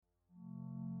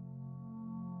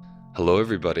Hello,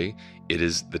 everybody. It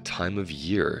is the time of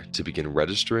year to begin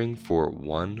registering for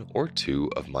one or two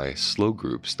of my slow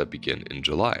groups that begin in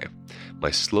July.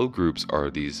 My slow groups are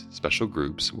these special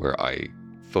groups where I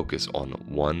focus on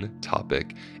one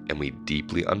topic and we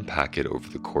deeply unpack it over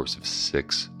the course of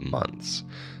 6 months.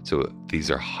 So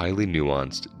these are highly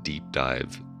nuanced, deep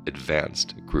dive,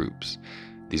 advanced groups.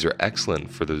 These are excellent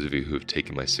for those of you who have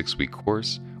taken my 6-week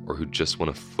course or who just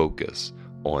want to focus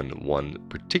on one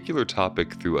particular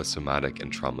topic through a somatic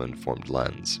and trauma-informed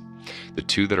lens. The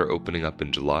two that are opening up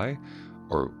in July,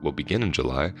 or will begin in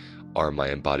July, are my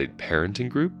embodied parenting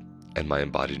group and my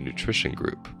embodied nutrition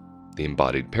group. The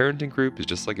embodied parenting group is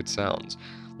just like it sounds,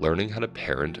 learning how to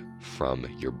parent from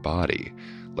your body,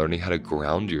 learning how to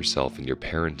ground yourself in your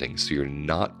parenting so you're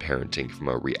not parenting from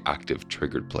a reactive,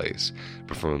 triggered place,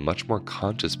 but from a much more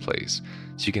conscious place,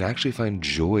 so you can actually find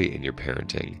joy in your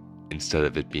parenting instead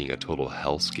of it being a total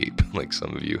hellscape like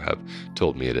some of you have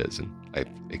told me it is, and I've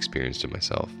experienced it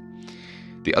myself.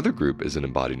 The other group is an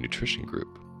embodied nutrition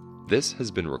group. This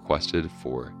has been requested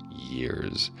for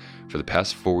years. For the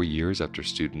past 4 years after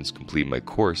students complete my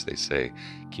course, they say,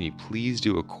 can you please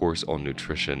do a course on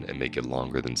nutrition and make it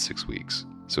longer than 6 weeks?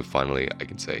 So finally I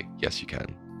can say, yes, you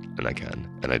can, and I can,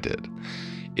 and I did.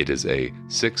 It is a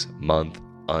 6-month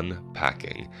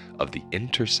unpacking of the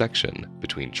intersection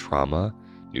between trauma,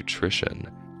 nutrition,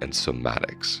 and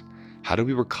somatics. How do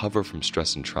we recover from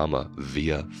stress and trauma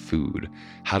via food?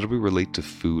 How do we relate to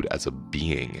food as a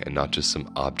being and not just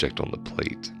some object on the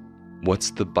plate?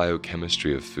 What's the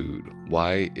biochemistry of food?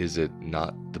 Why is it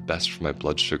not the best for my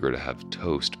blood sugar to have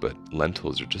toast, but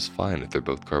lentils are just fine if they're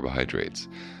both carbohydrates?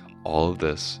 All of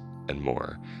this and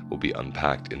more will be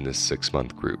unpacked in this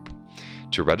 6-month group.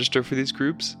 To register for these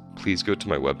groups, please go to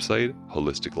my website,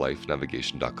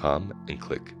 holisticlifenavigation.com, and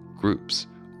click Groups.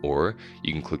 Or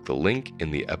you can click the link in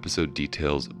the episode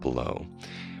details below.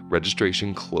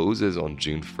 Registration closes on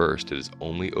June 1st. It is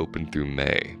only open through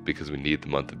May because we need the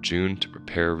month of June to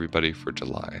prepare everybody for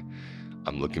July.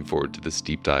 I'm looking forward to this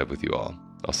deep dive with you all.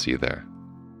 I'll see you there.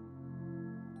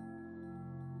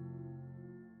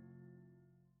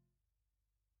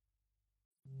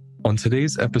 On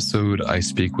today's episode, I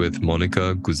speak with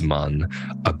Monica Guzman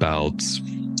about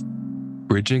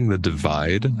bridging the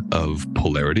divide of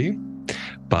polarity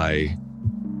by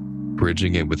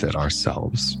bridging it within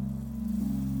ourselves.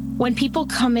 When people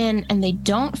come in and they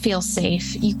don't feel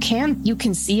safe, you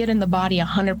can see it in the body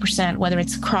 100%, whether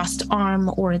it's crossed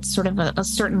arm or it's sort of a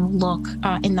certain look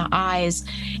in the eyes,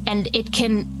 and it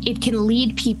can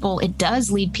lead people. It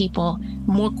does lead people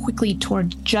more quickly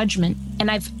toward judgment. And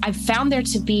I've found there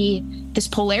to be this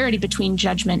polarity between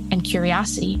judgment and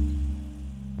curiosity.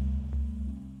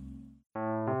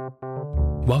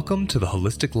 Welcome to the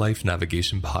Holistic Life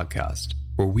Navigation Podcast,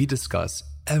 where we discuss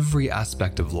every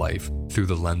aspect of life through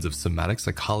the lens of somatic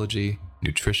psychology,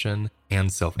 nutrition,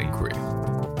 and self-inquiry.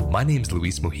 My name's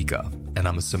Luis Mojica, and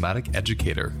I'm a somatic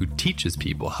educator who teaches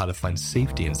people how to find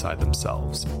safety inside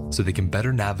themselves so they can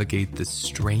better navigate this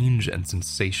strange and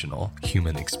sensational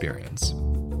human experience.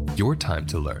 Your time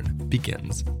to learn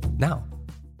begins now.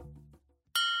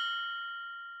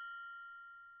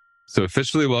 So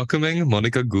officially welcoming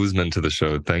Monica Guzman to the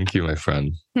show. Thank you, my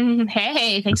friend.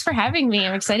 Hey, thanks for having me.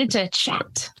 I'm excited to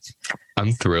chat.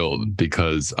 I'm thrilled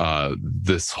because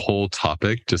this whole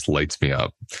topic just lights me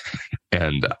up.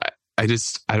 And I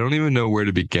don't even know where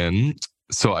to begin.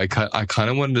 So I kind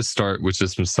of wanted to start with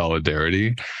just some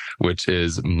solidarity, which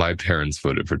is my parents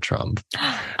voted for Trump.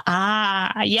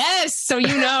 Yes. So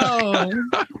you know.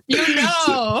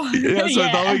 So I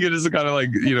thought we could just kind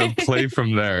of play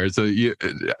from there. So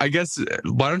I guess,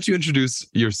 why don't you introduce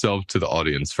yourself to the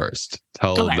audience first?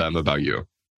 Tell them about you.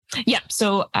 Yeah.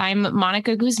 So I'm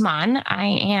Monica Guzman. I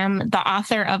am the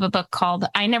author of a book called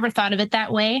I Never Thought of It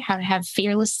That Way, How to Have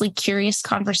Fearlessly Curious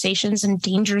Conversations in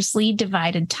Dangerously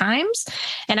Divided Times.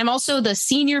 And I'm also the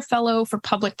Senior Fellow for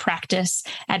Public Practice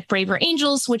at Braver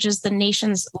Angels, which is the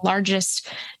nation's largest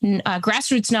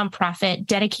grassroots nonprofit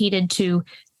dedicated to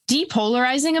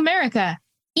depolarizing America.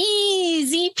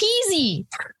 Easy peasy.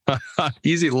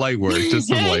 Easy light work, just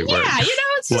some light work. Yeah,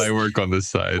 it's just, light work on this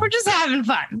side. We're just having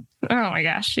fun. Oh my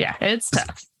gosh. Yeah, it's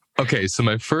tough. Okay, so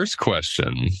my first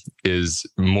question is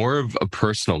more of a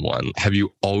personal one. Have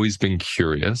you always been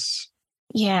curious?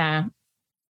 Yeah.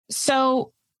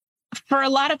 So for a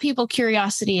lot of people,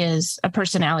 curiosity is a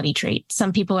personality trait.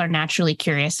 Some people are naturally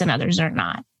curious and others are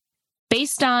not.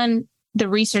 Based on the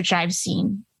research I've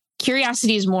seen,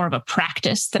 curiosity is more of a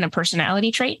practice than a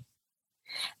personality trait.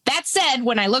 That said,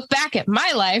 when I look back at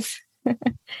my life,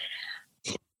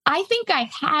 I think I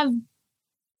have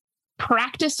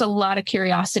practiced a lot of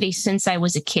curiosity since I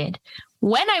was a kid.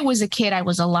 When I was a kid, I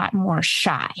was a lot more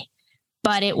shy.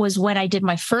 But it was when I did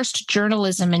my first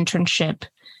journalism internship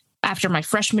after my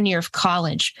freshman year of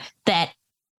college that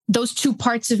those two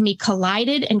parts of me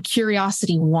collided and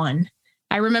curiosity won.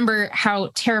 I remember how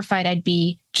terrified I'd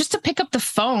be just to pick up the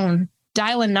phone,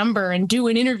 dial a number, and do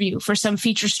an interview for some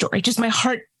feature story, just my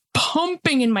heart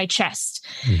pumping in my chest.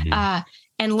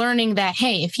 And learning that,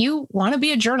 hey, if you want to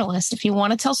be a journalist, if you want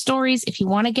to tell stories, if you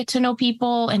want to get to know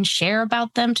people and share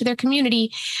about them to their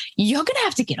community, you're going to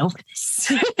have to get over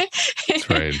this. That's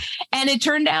right. And it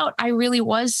turned out I really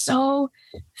was so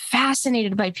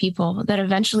fascinated by people that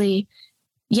eventually,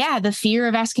 the fear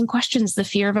of asking questions, the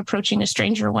fear of approaching a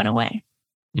stranger went away.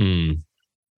 I'm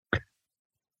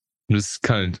just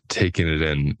kind of taking it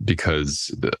in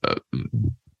because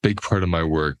big part of my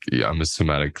work, I'm a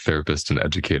somatic therapist and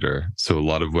educator. So a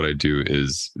lot of what I do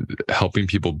is helping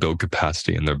people build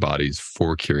capacity in their bodies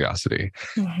for curiosity,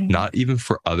 not even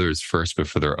for others first, but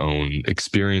for their own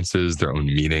experiences, their own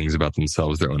meanings about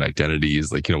themselves, their own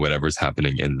identities, like, whatever's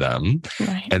happening in them.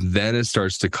 Right. And then it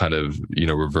starts to kind of,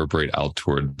 reverberate out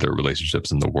toward their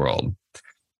relationships in the world.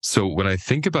 So when I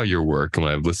think about your work and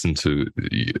when I've listened to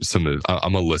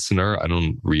I'm a listener. I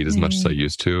don't read as much as I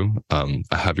used to. I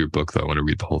have your book though. I want to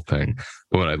read the whole thing.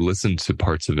 But when I listen to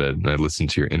parts of it and I listen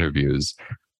to your interviews,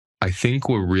 I think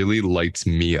what really lights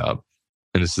me up,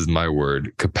 and this is my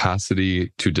word,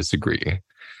 capacity to disagree.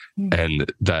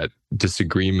 And that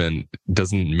disagreement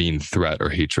doesn't mean threat or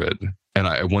hatred. And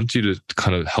I want you to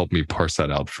kind of help me parse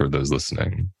that out for those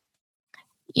listening.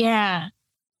 Yeah.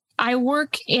 I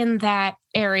work in that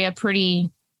area pretty,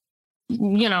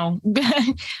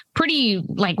 pretty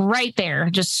like right there,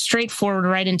 just straightforward,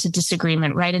 right into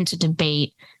disagreement, right into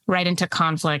debate, right into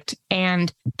conflict.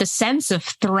 And the sense of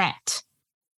threat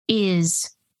is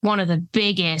one of the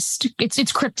biggest, it's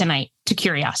kryptonite to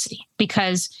curiosity,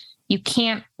 because you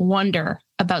can't wonder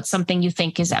about something you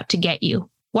think is out to get you.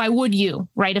 Why would you,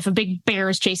 right? If a big bear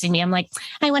is chasing me, I'm like,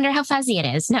 I wonder how fuzzy it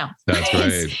is. No, that's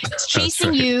right. It's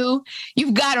chasing you.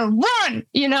 You've got to run,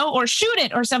 or shoot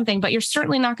it or something. But you're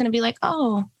certainly not going to be like,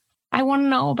 oh, I want to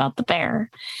know about the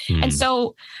bear. And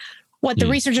so what the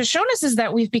research has shown us is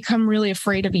that we've become really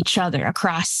afraid of each other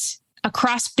across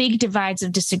big divides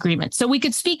of disagreement. So we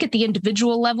could speak at the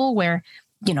individual level where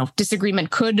disagreement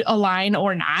could align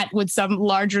or not with some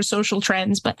larger social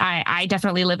trends. But I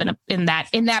definitely live in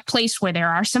that place where there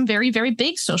are some very, very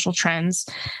big social trends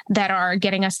that are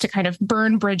getting us to kind of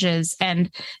burn bridges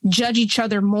and judge each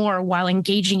other more while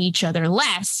engaging each other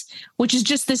less, which is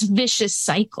just this vicious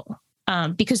cycle.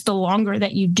 Because the longer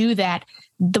that you do that,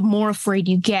 the more afraid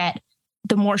you get,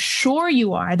 the more sure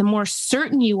you are, the more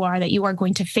certain you are that you are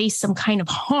going to face some kind of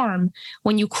harm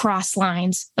when you cross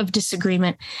lines of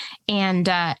disagreement. And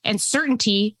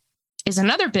certainty is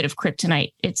another bit of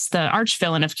kryptonite. It's the arch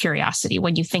villain of curiosity.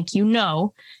 When you think you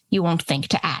know, you won't think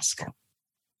to ask.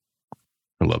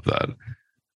 I love that.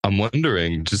 I'm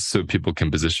wondering, just so people can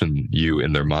position you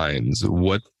in their minds,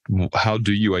 how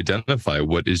do you identify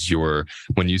what is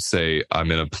when you say I'm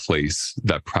in a place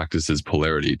that practices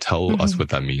polarity, tell us what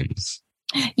that means.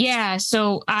 Yeah.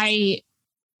 So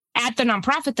at the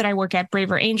nonprofit that I work at,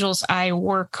 Braver Angels, I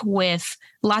work with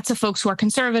lots of folks who are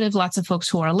conservative, lots of folks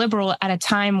who are liberal at a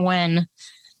time when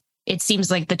it seems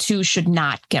like the two should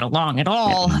not get along at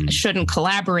all, shouldn't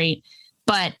collaborate.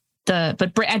 But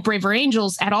at Braver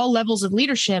Angels, at all levels of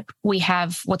leadership, we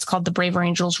have what's called the Braver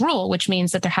Angels rule, which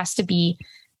means that there has to be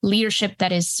leadership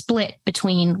that is split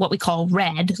between what we call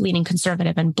red, leaning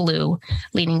conservative, and blue,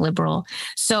 leaning liberal.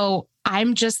 So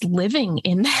I'm just living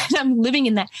in that. I'm living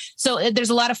in that. So there's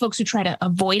a lot of folks who try to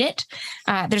avoid it.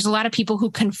 There's a lot of people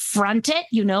who confront it,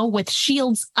 with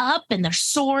shields up and their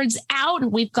swords out.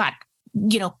 And we've got,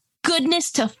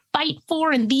 goodness to fight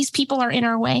for. And these people are in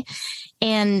our way.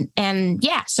 And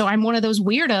so I'm one of those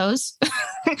weirdos.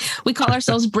 We call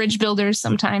ourselves bridge builders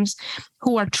sometimes,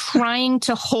 who are trying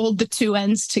to hold the two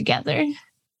ends together.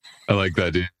 I like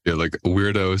that. Yeah, like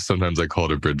weirdo. Sometimes I call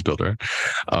it a bridge builder.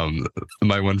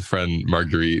 My one friend,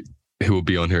 Marguerite, who will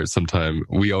be on here at some time,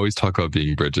 we always talk about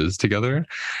being bridges together.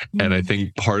 And I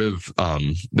think part of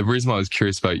the reason why I was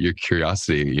curious about your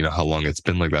curiosity, how long it's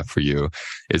been like that for you,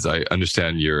 is I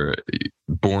understand you're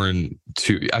born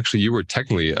to, actually, you were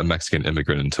technically a Mexican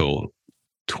immigrant until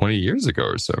 20 years ago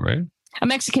or so, right? A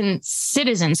Mexican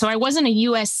citizen. So I wasn't a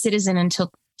U.S. citizen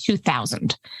until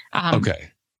 2000.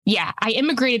 Okay. Yeah, I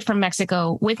immigrated from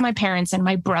Mexico with my parents and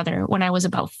my brother when I was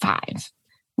about 5.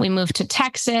 We moved to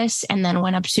Texas and then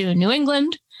went up to New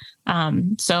England.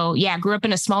 Grew up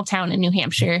in a small town in New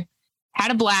Hampshire,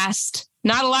 had a blast,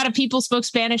 Not a lot of people spoke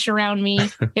Spanish around me.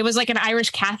 It was like an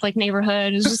Irish Catholic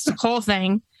neighborhood. It was just a whole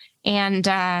thing. And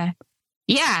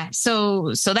yeah,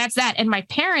 so that's that. And my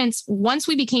parents, once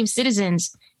we became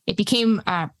citizens, it became,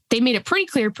 they made it pretty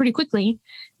clear pretty quickly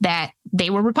that they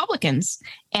were Republicans.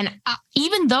 And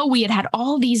even though we had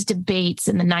all these debates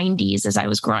in the 90s as I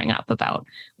was growing up about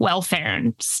welfare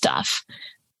and stuff,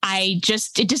 it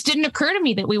just didn't occur to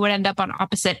me that we would end up on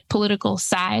opposite political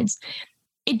sides.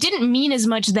 It didn't mean as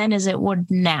much then as it would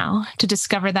now to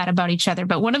discover that about each other.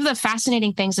 But one of the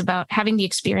fascinating things about having the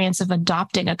experience of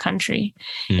adopting a country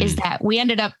is that we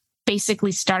ended up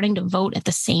basically starting to vote at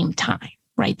the same time,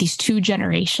 right? These two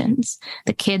generations,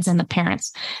 the kids and the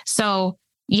parents. So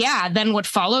yeah, then what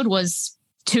followed was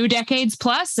 2 decades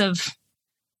plus of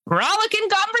rollicking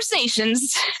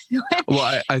conversations.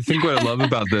 Well, I think what I love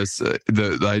about this,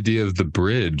 the idea of the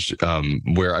bridge,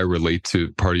 where I relate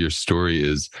to part of your story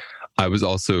is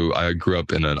I grew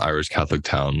up in an Irish Catholic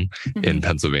town in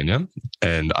Pennsylvania,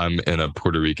 and I'm in a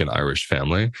Puerto Rican Irish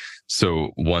family.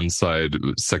 So one side,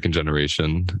 second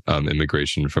generation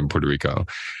immigration from Puerto Rico,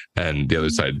 and the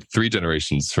other side, 3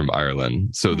 generations from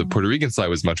Ireland. So the Puerto Rican side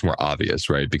was much more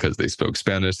obvious, right? Because they spoke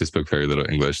Spanish, they spoke very little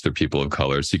English, they're people of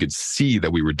color. So you could see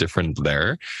that we were different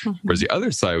there. Whereas the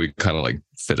other side, we kind of like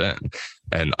fit in.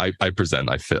 And I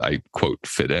quote,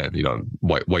 fit in,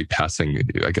 white passing,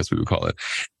 I guess we would call it.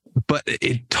 But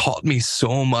it taught me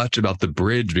so much about the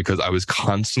bridge because I was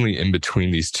constantly in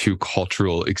between these 2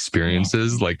 cultural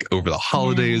experiences, like over the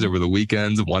holidays, over the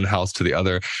weekends, one house to the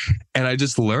other. And I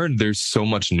just learned there's so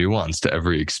much nuance to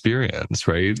every experience,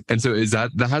 right? And so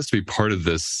that has to be part of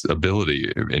this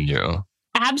ability in you.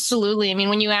 Absolutely. I mean,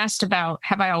 when you asked about,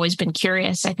 have I always been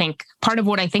curious? I think part of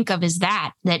what I think of is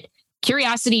that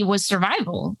curiosity was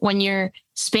survival when you're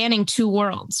spanning 2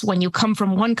 worlds, when you come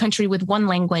from one country with one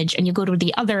language and you go to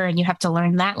the other and you have to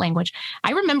learn that language.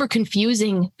 I remember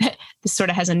confusing, this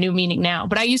sort of has a new meaning now,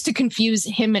 but I used to confuse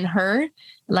him and her,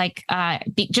 like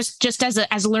just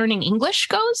as learning English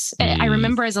goes. I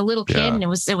remember as a little kid, and it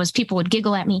was people would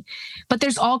giggle at me, but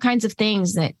there's all kinds of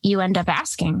things that you end up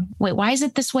asking. Wait, why is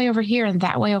it this way over here and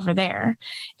that way over there?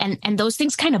 And those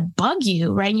things kind of bug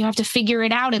you, right? And you have to figure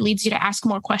it out. It leads you to ask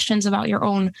more questions about your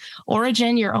own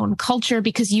origin, your own culture,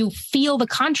 because you feel the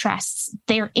contrasts.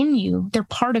 They're in you. They're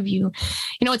part of you.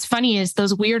 What's funny is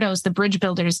those weirdos, the bridge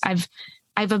builders, I've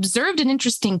observed an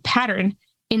interesting pattern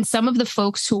in some of the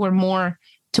folks who are more,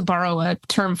 to borrow a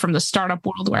term from the startup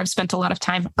world where I've spent a lot of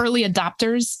time, early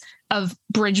adopters of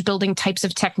bridge building types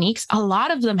of techniques. A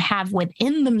lot of them have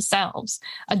within themselves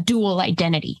a dual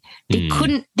identity. They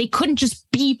couldn't just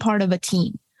be part of a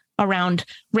team around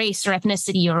race or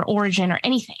ethnicity or origin or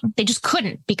anything. They just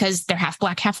couldn't because they're half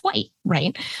black, half white,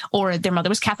 right? Or their mother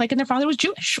was Catholic and their father was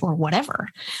Jewish or whatever.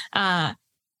 And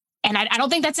I don't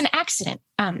think that's an accident.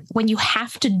 When you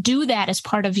have to do that as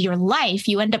part of your life,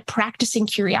 you end up practicing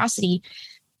curiosity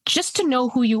just to know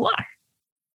who you are.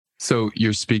 So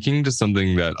you're speaking to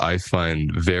something that I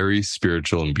find very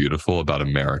spiritual and beautiful about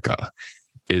America,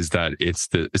 is that it's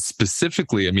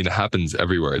specifically, I mean, it happens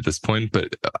everywhere at this point,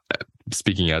 but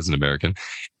speaking as an American,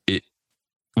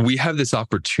 we have this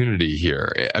opportunity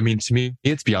here. I mean, to me,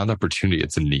 it's beyond opportunity.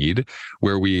 It's a need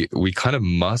where we kind of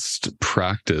must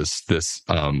practice this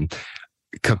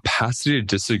capacity to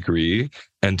disagree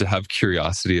and to have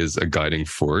curiosity as a guiding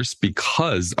force,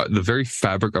 because the very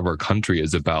fabric of our country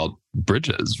is about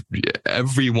bridges.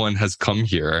 Everyone has come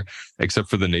here, except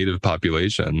for the native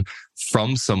population,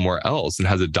 from somewhere else and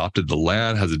has adopted the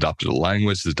land, has adopted a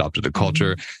language, has adopted a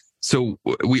culture. So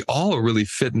we all really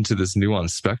fit into this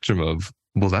nuanced spectrum of,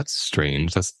 well, that's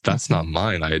strange. That's not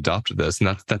mine. I adopted this,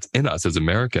 and that's in us as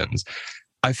Americans.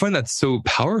 I find that so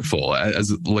powerful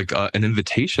as like an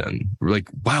invitation. Like,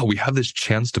 wow, we have this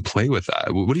chance to play with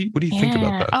that. What do you think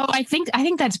about that? Oh, I think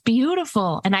that's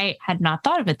beautiful, and I had not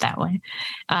thought of it that way.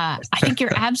 I think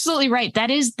you're absolutely right. That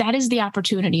is the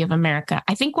opportunity of America.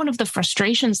 I think one of the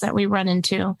frustrations that we run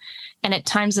into, and at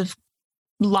times of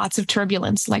lots of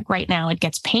turbulence, like right now, it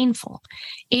gets painful,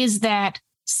 is that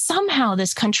somehow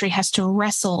this country has to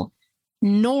wrestle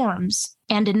norms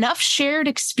and enough shared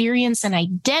experience and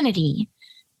identity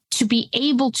to be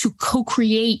able to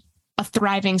co-create a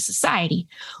thriving society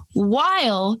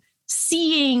while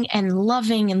seeing and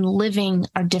loving and living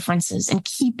our differences and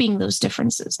keeping those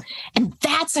differences. And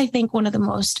that's, I think, one of the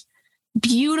most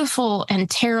beautiful and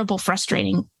terrible,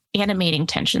 frustrating, animating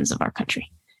tensions of our country.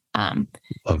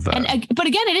 Love that. But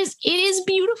again, it is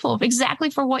beautiful exactly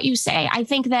for what you say. I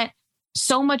think that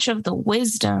so much of the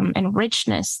wisdom and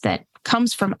richness that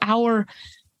comes from our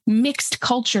mixed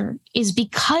culture is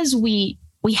because we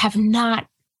have not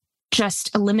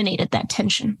just eliminated that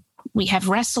tension. We have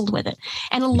wrestled with it.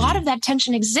 And a lot of that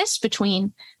tension exists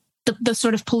between the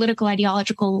sort of political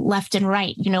ideological left and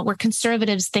right, where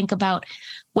conservatives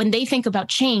when they think about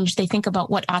change, they think about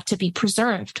what ought to be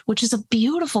preserved, which is a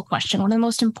beautiful question, one of the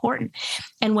most important.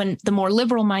 And when the more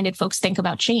liberal minded folks think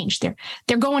about change,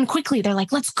 they're going quickly. They're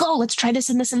like, let's go, let's try this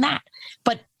and this and that.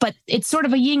 But it's sort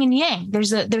of a yin and yang.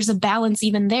 There's a balance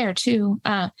even there too.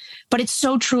 But it's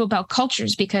so true about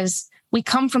cultures, because we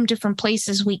come from different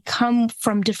places. We come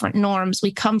from different norms.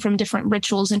 We come from different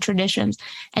rituals and traditions.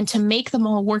 And to make them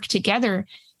all work together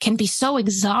can be so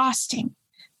exhausting,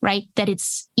 right? That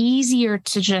it's easier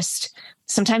to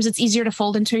sometimes it's easier to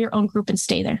fold into your own group and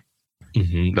stay there.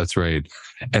 Mm-hmm, that's right.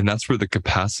 And that's where the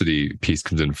capacity piece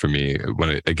comes in for me.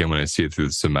 When I see it through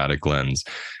the somatic lens,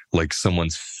 like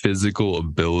someone's physical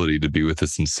ability to be with the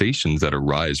sensations that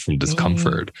arise from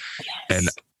discomfort. Yes. And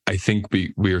I think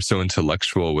we are so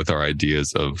intellectual with our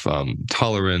ideas of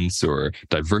tolerance or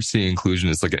diversity and inclusion.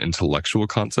 It's like an intellectual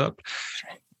concept.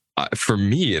 For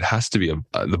me, it has to be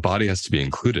the body has to be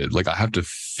included. Like I have to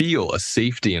feel a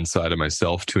safety inside of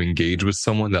myself to engage with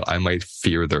someone that I might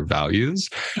fear their values,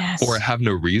 yes. or I have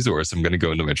no resource. I'm going to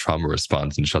go into my trauma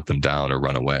response and shut them down or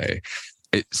run away.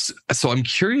 So I'm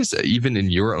curious, even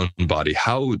in your own body,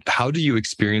 how do you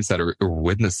experience that or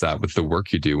witness that with the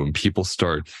work you do when people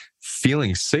start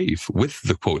feeling safe with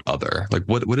the quote other? Like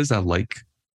what is that like,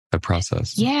 that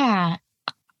process? Yeah.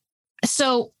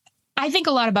 So I think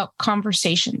a lot about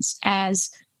conversations as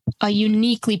a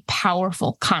uniquely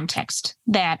powerful context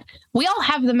that we all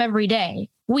have them every day.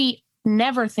 We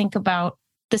never think about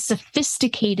the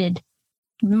sophisticated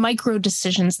micro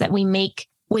decisions that we make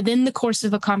within the course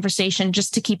of a conversation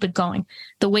just to keep it going.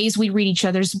 The ways we read each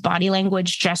other's body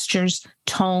language, gestures,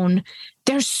 tone.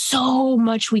 There's so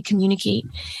much we communicate.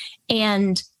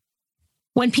 And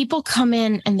when people come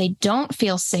in and they don't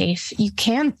feel safe, you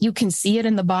can see it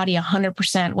in the body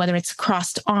 100%, whether it's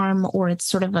crossed arm or it's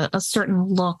sort of a certain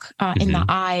look in the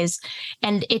eyes.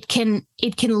 And it can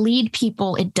lead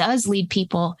people, it does lead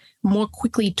people more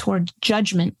quickly toward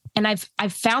judgment. And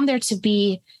I've found there to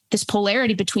be this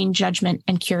polarity between judgment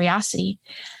and curiosity.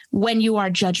 When you are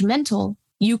judgmental,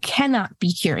 you cannot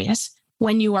be curious.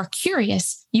 When you are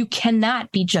curious, you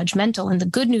cannot be judgmental. And the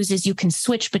good news is you can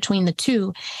switch between the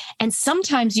two. And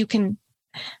sometimes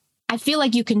I feel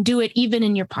like you can do it even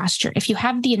in your posture. If you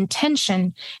have the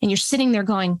intention and you're sitting there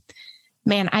going,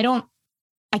 man,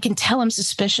 I can tell I'm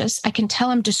suspicious. I can tell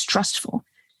I'm distrustful.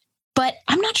 But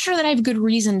I'm not sure that I have good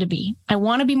reason to be. I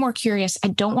want to be more curious. I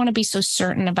don't want to be so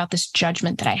certain about this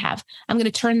judgment that I have. I'm going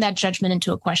to turn that judgment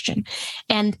into a question.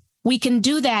 And we can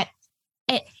do that.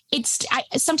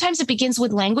 Sometimes it begins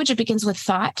with language. It begins with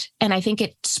thought. And I think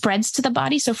it spreads to the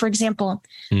body. So for example,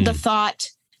 the thought,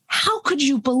 how could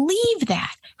you believe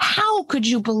that? How could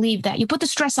you believe that? You put the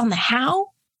stress on the how,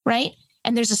 right?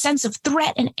 And there's a sense of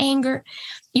threat and anger.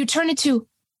 You turn it to,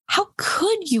 how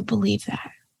could you believe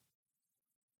that?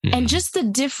 And just the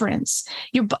difference,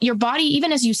 your body,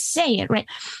 even as you say it, right?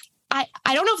 I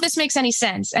don't know if this makes any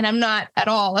sense, and I'm not at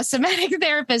all a somatic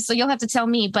therapist, so you'll have to tell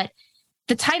me, but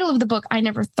the title of the book, I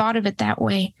never thought of it that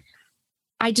way.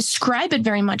 I describe it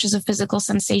very much as a physical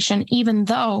sensation, even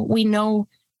though we know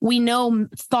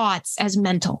thoughts as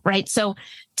mental, right? So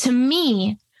to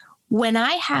me, when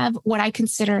I have what I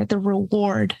consider the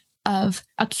reward of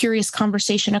a curious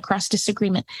conversation across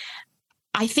disagreement,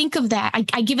 I think of that.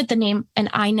 I give it the name, and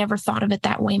I never thought of it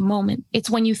that way moment. It's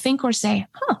when you think or say,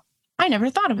 I never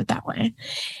thought of it that way.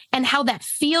 And how that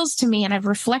feels to me, and I've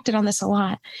reflected on this a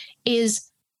lot, is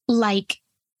like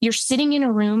you're sitting in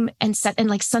a room and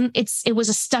it was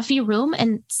a stuffy room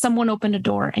and someone opened a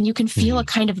door and you can feel a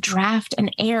kind of draft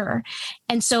and air.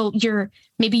 And so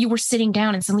maybe you were sitting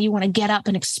down and suddenly you want to get up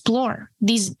and explore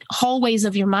these hallways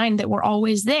of your mind that were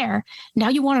always there. Now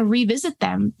you want to revisit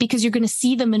them because you're going to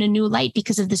see them in a new light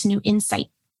because of this new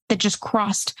insight that just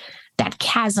crossed that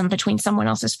chasm between someone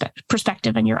else's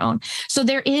perspective and your own. So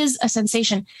there is a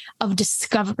sensation of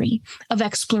discovery, of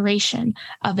exploration,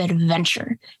 of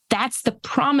adventure. That's the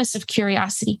promise of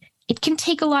curiosity. It can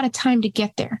take a lot of time to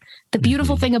get there. The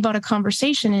beautiful thing about a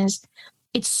conversation is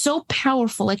it's so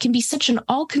powerful. It can be such an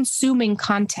all-consuming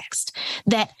context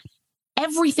that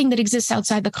everything that exists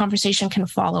outside the conversation can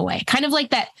fall away. Kind of like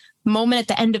that moment at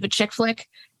the end of a chick flick,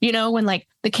 when like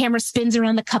the camera spins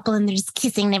around the couple and they're just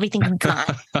kissing and everything is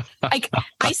gone. Like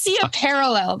I see a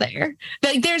parallel there.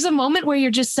 Like there's a moment where you're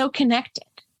just so connected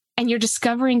and you're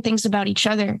discovering things about each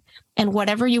other, and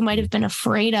whatever you might have been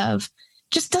afraid of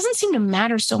just doesn't seem to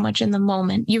matter so much in the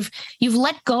moment. You've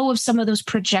let go of some of those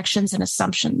projections and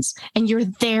assumptions, and you're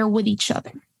there with each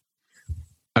other.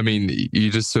 I mean,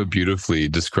 you just so beautifully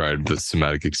described the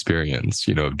somatic experience,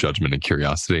 of judgment and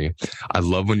curiosity. I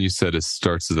love when you said it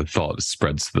starts as a thought, it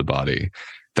spreads to the body.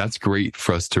 That's great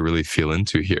for us to really feel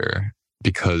into here,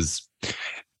 because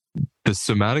the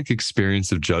somatic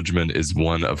experience of judgment is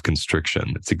one of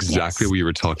constriction. It's exactly what you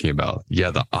were talking about.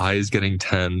 Yeah, the eyes getting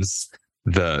tense,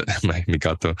 the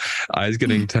eyes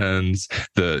getting tense,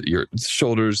 your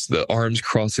shoulders, the arms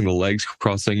crossing, the legs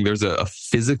crossing. There's a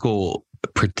physical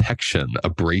protection,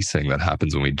 a bracing that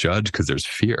happens when we judge because there's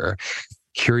fear.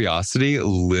 Curiosity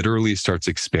literally starts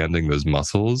expanding those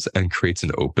muscles and creates an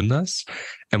openness.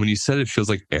 And when you said it feels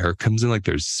like air comes in, like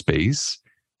there's space,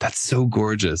 that's so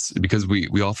gorgeous, because we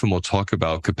often will talk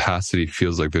about capacity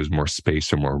feels like there's more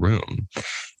space or more room.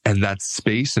 And that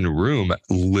space and room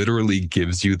literally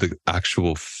gives you the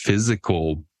actual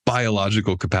physical,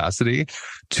 biological capacity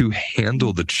to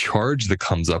handle the charge that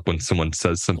comes up when someone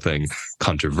says something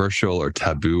controversial or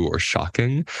taboo or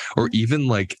shocking, or even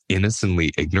like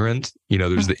innocently ignorant.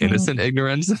 There's the innocent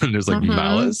ignorance and there's like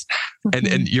malice,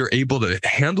 and you're able to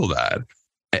handle that.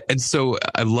 And so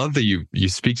I love that you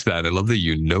speak to that. I love that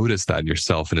you notice that in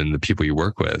yourself and in the people you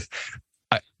work with.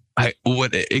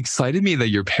 What excited me that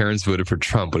your parents voted for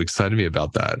Trump, what excited me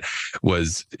about that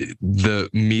was the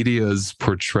media's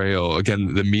portrayal.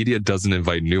 Again, the media doesn't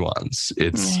invite nuance.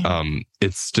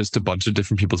 It's just a bunch of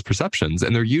different people's perceptions,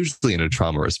 and they're usually in a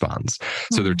trauma response.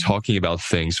 So they're talking about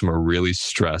things from a really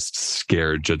stressed,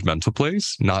 scared, judgmental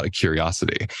place, not a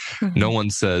curiosity. No one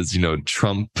says,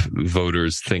 Trump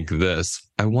voters think this.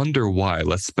 I wonder why.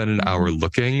 Let's spend an hour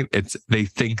looking. They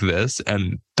think this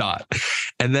and dot.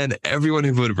 And then everyone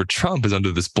who voted for Trump is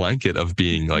under this blanket of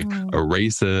being like a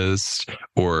racist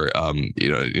or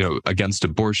against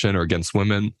abortion or against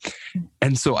women.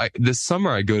 And so this summer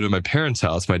I go to my parents'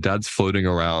 house. My dad's floating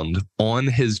around on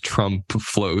his Trump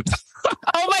float.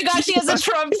 Oh my gosh, he has a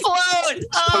Trump float.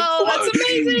 Oh, that's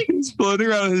amazing. He's floating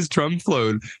around his Trump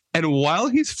float. And while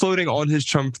he's floating on his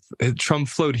Trump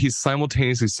float, he's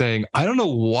simultaneously saying, I don't know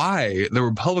why the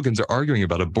Republicans are arguing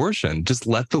about abortion. Just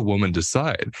let the woman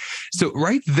decide. So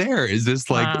right there is this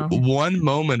one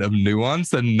moment of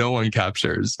nuance that no one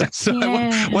captures. So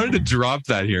I wanted to drop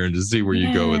that here and to see where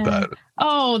you go with that.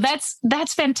 Oh,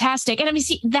 that's fantastic. And I mean,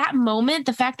 see, that moment,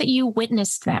 the fact that you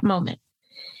witnessed that moment,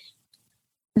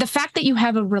 the fact that you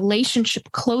have a relationship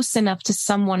close enough to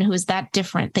someone who is that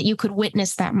different that you could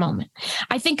witness that moment.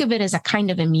 I think of it as a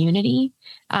kind of immunity,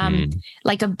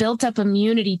 like a built up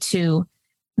immunity to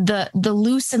the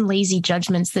loose and lazy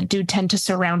judgments that do tend to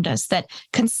surround us, that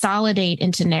consolidate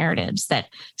into narratives that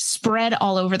spread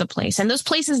all over the place. And those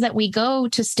places that we go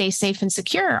to stay safe and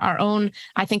secure, our own,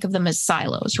 I think of them as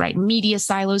silos, right? Media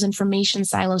silos, information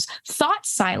silos, thought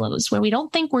silos, where we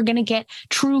don't think we're going to get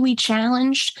truly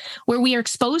challenged, where we are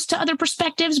exposed to other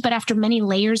perspectives, but after many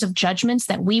layers of judgments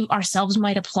that we ourselves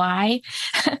might apply,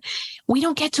 we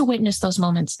don't get to witness those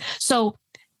moments. So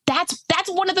that's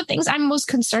one of the things I'm most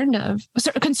concerned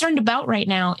about right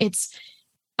now. It's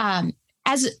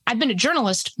as I've been a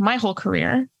journalist my whole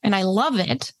career, and I love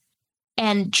it.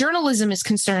 And journalism is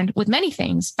concerned with many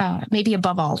things, maybe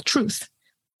above all, truth,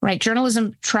 right?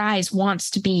 Journalism wants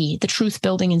to be the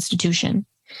truth-building institution.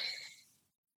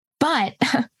 But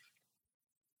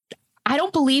I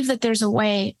don't believe that there's a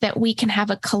way that we can have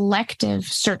a collective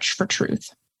search for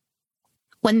truth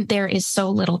when there is so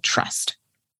little trust.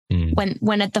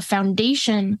 When at the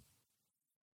foundation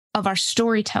of our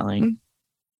storytelling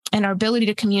and our ability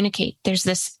to communicate, there's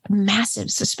this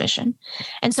massive suspicion.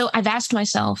 And so I've asked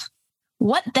myself,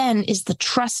 what then is the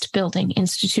trust building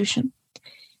institution?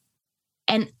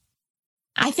 And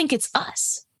I think it's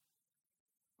us.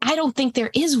 I don't think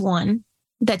there is one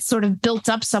that's sort of built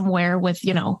up somewhere with,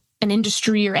 an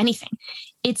industry or anything.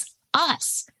 It's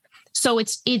us. So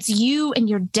it's you and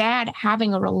your dad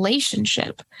having a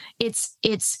relationship. It's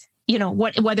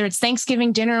whether it's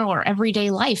Thanksgiving dinner or everyday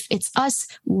life, it's us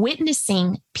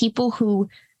witnessing people who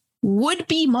would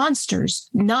be monsters,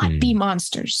 not be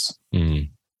monsters,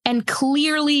 and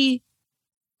clearly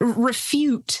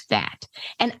refute that.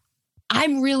 And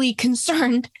I'm really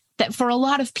concerned that for a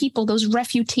lot of people, those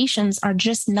refutations are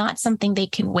just not something they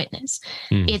can witness.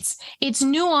 It's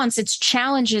nuance, it's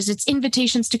challenges, it's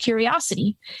invitations to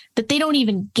curiosity that they don't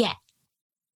even get.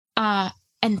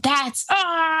 And that's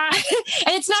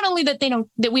and it's not only that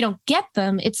we don't get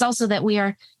them, it's also that we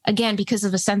are, again, because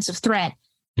of a sense of threat,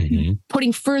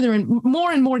 putting further and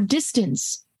more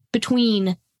distance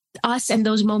between us and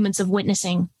those moments of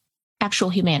witnessing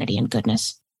actual humanity and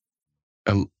goodness.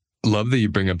 I love that you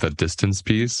bring up that distance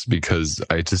piece, because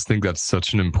I just think that's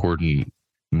such an important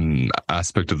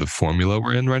aspect of the formula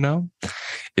we're in right now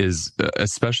is,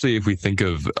 especially if we think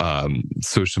of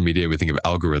social media, we think of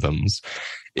algorithms.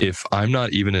 If I'm not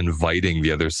even inviting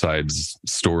the other side's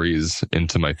stories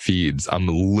into my feeds, I'm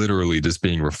literally just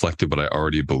being reflected what I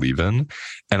already believe in.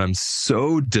 And I'm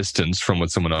so distanced from what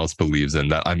someone else believes in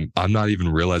that I'm not even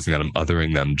realizing that I'm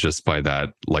othering them just by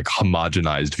that like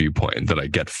homogenized viewpoint that I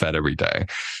get fed every day.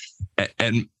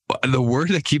 And the word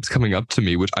that keeps coming up to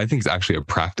me, which I think is actually a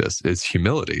practice, is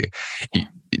humility.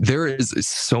 There is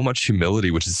so much humility,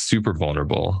 which is super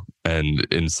vulnerable. And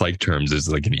in psych terms is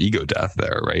like an ego death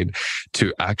there, right?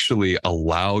 To actually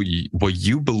allow what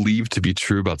you believe to be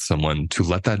true about someone, to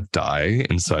let that die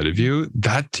inside of you,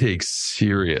 that takes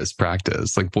serious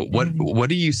practice. Like what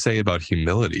do you say about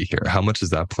humility here? How much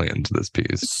does that play into this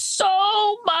piece?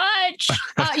 So much.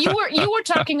 You were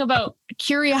talking about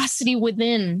curiosity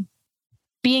within,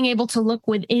 being able to look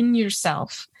within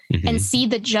yourself and see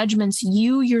the judgments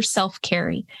you yourself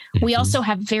carry. We also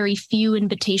have very few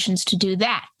invitations to do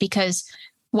that because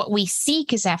what we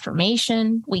seek is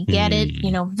affirmation. We get it,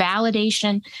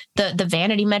 validation, the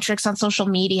vanity metrics on social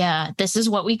media. This is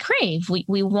what we crave.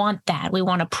 We want that. We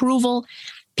want approval.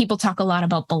 People talk a lot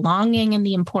about belonging and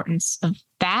the importance of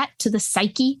that to the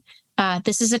psyche.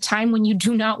 This is a time when you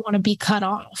do not want to be cut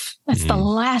off. That's the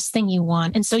last thing you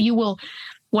want. And so you will,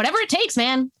 whatever it takes,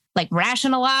 man, like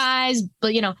rationalize,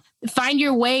 but, find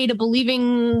your way to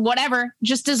believing whatever,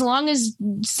 just as long as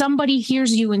somebody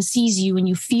hears you and sees you and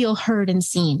you feel heard and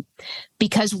seen,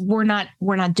 because we're not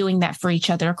doing that for each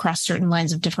other across certain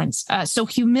lines of difference. So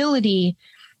humility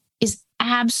is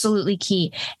absolutely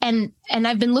key. And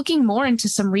I've been looking more into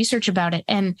some research about it.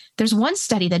 And there's one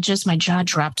study that just my jaw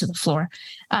dropped to the floor,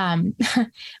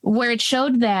 where it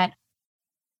showed that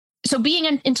so being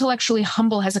intellectually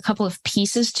humble has a couple of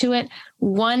pieces to it.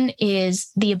 One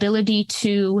is the ability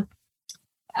to,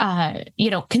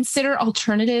 consider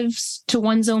alternatives to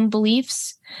one's own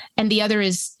beliefs. And the other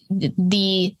is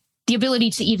the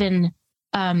ability to even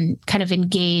kind of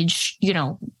engage,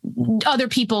 other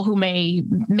people who may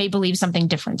believe something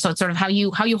different. So it's sort of how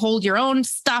you hold your own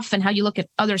stuff and how you look at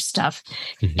other stuff.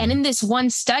 And in this one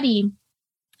study,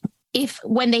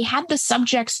 when they had the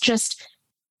subjects just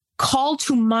call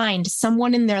to mind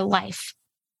someone in their life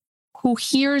who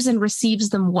hears and receives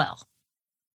them well.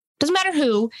 Doesn't matter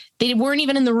who, they weren't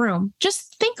even in the room.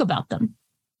 Just think about them.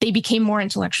 They became more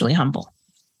intellectually humble.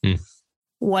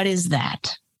 What is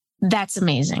that? That's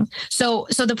amazing. So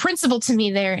the principle to me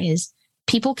there is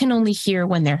people can only hear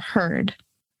when they're heard.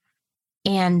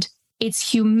 And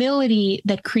it's humility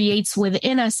that creates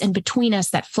within us and between us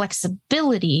that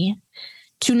flexibility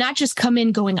to not just come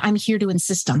in going, I'm here to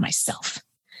insist on myself.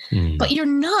 But you're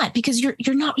not, because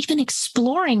you're not even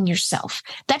exploring yourself.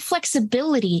 That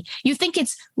flexibility, you think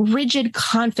it's rigid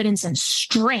confidence and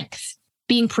strength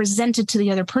being presented to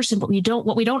the other person, but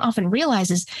what we don't often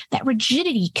realize is that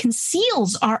rigidity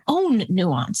conceals our own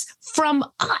nuance from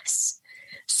us.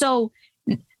 So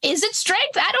is it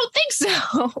strength? I don't think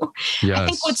so. Yes.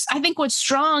 I think what's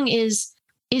strong is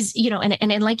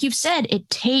and like you've said, it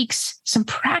takes some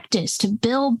practice to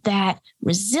build that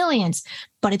resilience,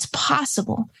 but it's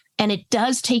possible. And it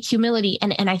does take humility.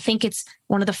 And I think it's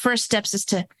one of the first steps is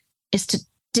to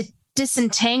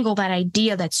disentangle that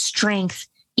idea that strength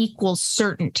equals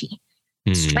certainty.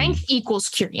 Strength equals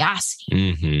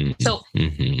curiosity. So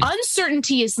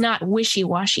uncertainty is not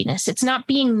wishy-washiness. It's not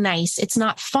being nice. It's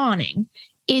not fawning.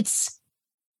 It's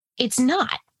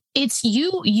not. It's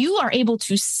you are able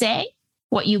to say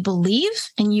what you believe,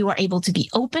 and you are able to be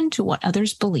open to what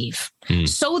others believe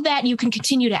so that you can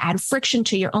continue to add friction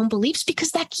to your own beliefs,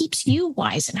 because that keeps you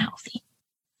wise and healthy.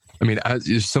 I mean,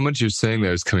 there's so much you're saying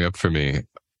there is coming up for me,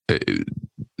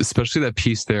 especially that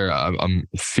piece there. I'm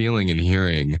feeling and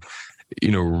hearing,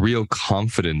 real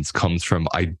confidence comes from,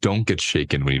 I don't get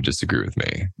shaken when you disagree with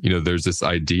me. There's this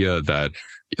idea that,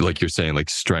 like you're saying, like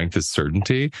strength is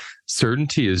certainty.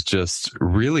 Certainty is just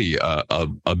really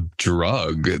a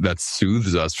drug that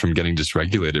soothes us from getting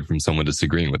dysregulated from someone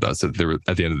disagreeing with us at the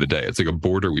end of the day. It's like a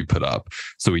border we put up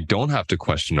so we don't have to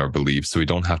question our beliefs, so we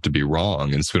don't have to be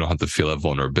wrong, and so we don't have to feel that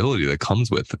vulnerability that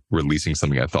comes with releasing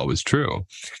something I thought was true.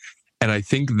 And I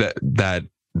think that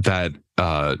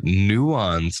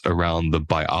nuance around the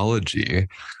biology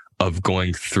of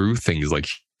going through things like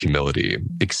humility,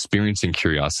 experiencing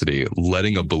curiosity,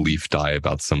 letting a belief die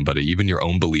about somebody, even your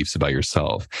own beliefs about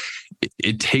yourself.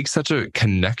 It takes such a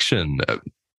connection.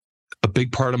 A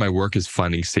big part of my work is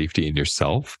finding safety in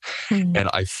yourself. And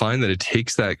I find that it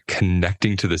takes that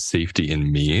connecting to the safety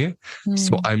in me.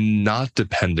 So I'm not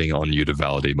depending on you to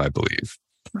validate my belief.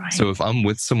 Right. So if I'm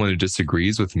with someone who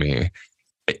disagrees with me,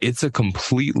 it's a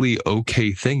completely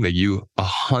okay thing that you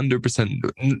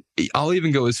 100%, I'll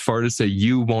even go as far to say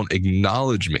you won't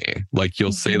acknowledge me. Like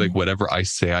you'll say like whatever I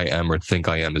say I am or think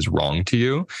I am is wrong to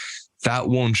you. That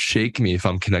won't shake me if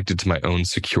I'm connected to my own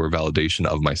secure validation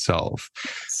of myself.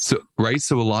 So, right.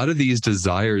 So a lot of these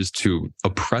desires to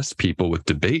oppress people with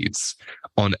debates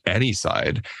on any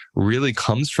side really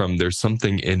comes from there's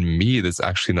something in me that's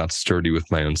actually not sturdy with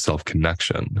my own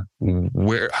self-connection.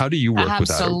 How do you work with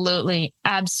that?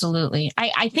 Absolutely.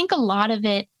 I think a lot of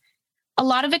it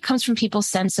comes from people's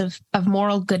sense of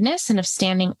moral goodness and of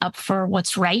standing up for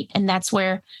what's right. And that's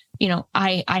where,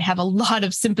 I have a lot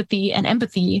of sympathy and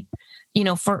empathy,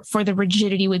 for the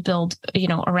rigidity we build,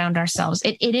 around ourselves.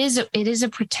 It is a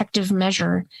protective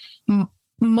measure,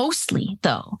 mostly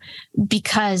though,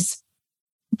 because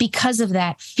of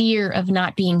that fear of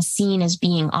not being seen as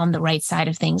being on the right side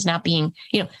of things, not being,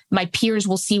 my peers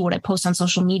will see what I post on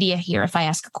social media here. If I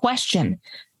ask a question,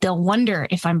 they'll wonder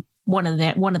if I'm one of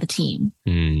the team.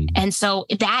 And so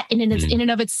that in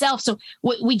and of itself, so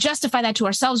we justify that to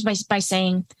ourselves by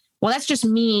saying, well, that's just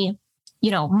me,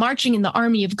 marching in the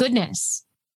army of goodness.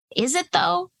 Is it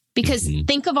though? Because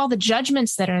think of all the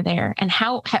judgments that are there, and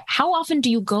how often do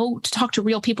you go to talk to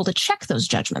real people to check those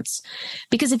judgments?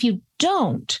 Because if you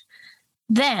don't,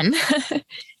 then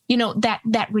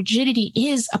that rigidity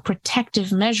is a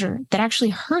protective measure that actually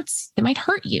hurts. It might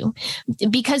hurt you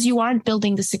because you aren't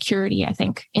building the security, I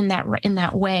think, in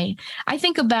that way. I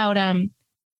think about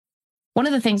one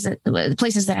of the things the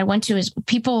places that I went to is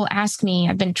people ask me,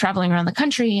 I've been traveling around the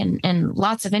country and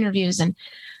lots of interviews. And,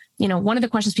 one of the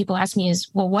questions people ask me is,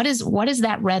 well, what is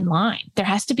that red line? There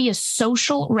has to be a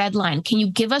social red line. Can you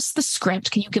give us the script?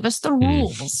 Can you give us the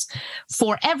rules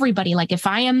for everybody? Like if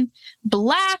I am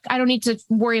Black, I don't need to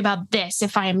worry about this.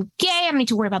 If I am gay, I don't need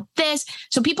to worry about this.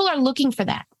 So people are looking for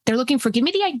that. They're looking for, give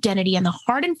me the identity and the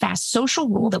hard and fast social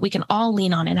rule that we can all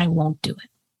lean on, and I won't do it.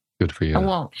 Good for you. I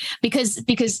won't because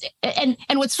and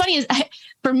what's funny is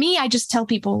for me, I just tell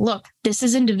people, look, this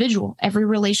is individual. Every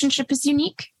relationship is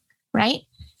unique, right?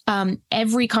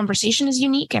 Every conversation is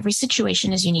unique. Every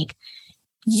situation is unique.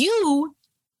 You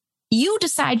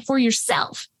decide for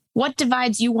yourself what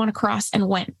divides you want to cross and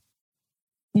when.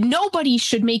 Nobody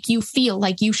should make you feel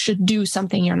like you should do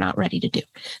something you're not ready to do.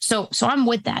 So I'm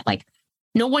with that. Like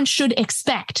no one should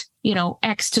expect,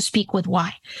 X to speak with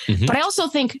Y. But I also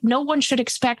think no one should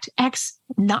expect X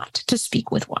not to speak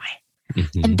with Y.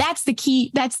 And that's the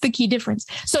key difference.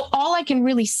 So all I can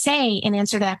really say in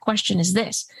answer to that question is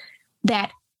this,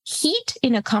 that heat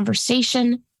in a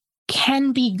conversation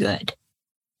can be good.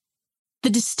 The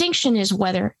distinction is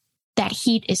whether that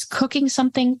heat is cooking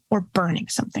something or burning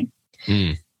something.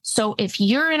 So if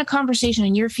you're in a conversation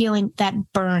and you're feeling that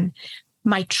burn,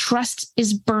 my trust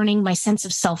is burning, my sense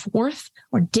of self-worth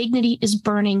or dignity is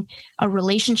burning, a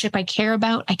relationship I care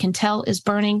about, I can tell is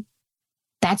burning,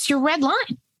 that's your red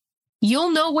line.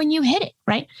 You'll know when you hit it,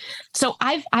 right? So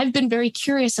I've been very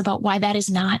curious about why that is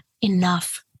not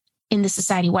enough in the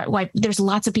society, why there's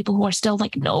lots of people who are still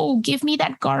like, no, give me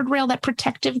that guardrail, that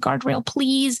protective guardrail,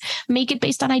 please make it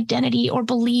based on identity or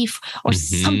belief or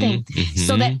something.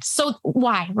 So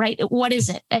why, right? What is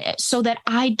it? So that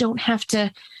I don't have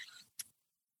to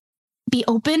be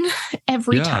open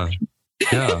every time.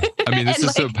 Yeah. I mean, this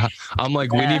is I'm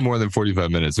like, we need more than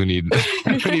 45 minutes. We need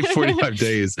 45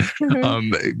 days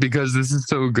because this is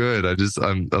so good.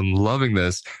 I'm loving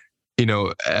this.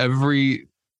 Every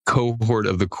cohort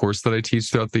of the course that I teach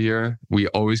throughout the year, we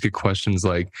always get questions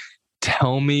like,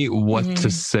 tell me what to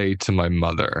say to my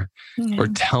mother or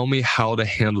tell me how to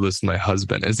handle this with my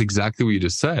husband. And it's exactly what you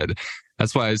just said.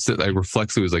 That's why I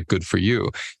reflexively was like, good for you,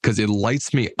 because it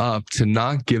lights me up to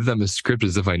not give them a script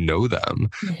as if I know them,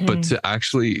 but to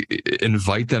actually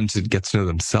invite them to get to know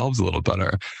themselves a little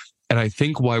better. And I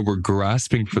think why we're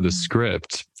grasping for the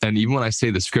script, and even when I say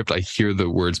the script, I hear the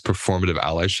words performative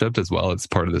allyship as well. It's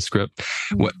part of the script.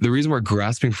 The reason we're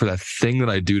grasping for that thing that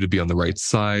I do to be on the right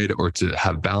side or to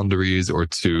have boundaries or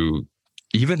to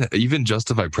even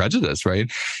justify prejudice, right?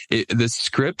 The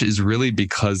script is really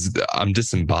because I'm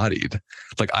disembodied.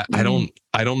 Like I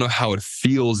don't know how it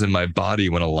feels in my body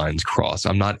when a line's crossed.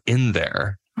 I'm not in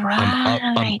there. Right.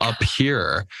 I'm up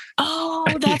here. Oh,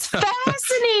 that's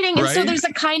fascinating. And so there's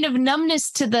a kind of numbness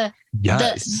to the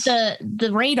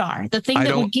radar, the thing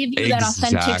that will give you that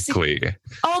authenticity.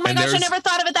 Oh my gosh, I never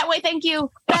thought of it that way. Thank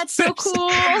you. That's so cool.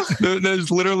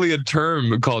 There's literally a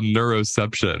term called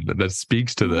neuroception that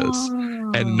speaks to this.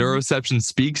 And neuroception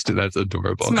speaks to that's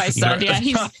adorable. It's my son. Yeah,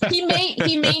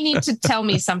 he may need to tell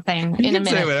me something in a minute.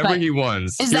 Say whatever he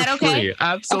wants. Is that okay? Free.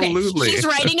 Absolutely. Okay. He's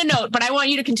writing a note, but I want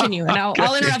you to continue, and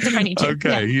I'll interrupt interrupt if I need to.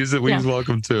 Okay, he's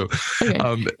welcome too. Okay.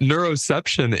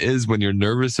 Neuroception is when your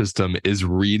nervous system is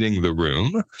reading the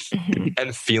room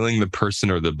and feeling the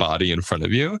person or the body in front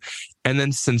of you. And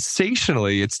then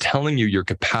sensationally, it's telling you your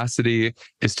capacity,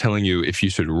 it's telling you if you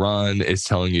should run, it's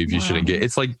telling you if you shouldn't get.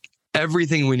 It's like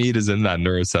everything we need is in that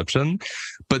neuroception.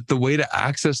 But the way to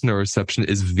access neuroception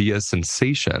is via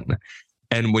sensation.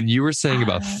 And when you were saying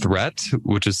about threat,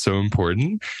 which is so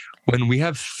important, when we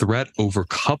have threat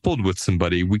overcoupled with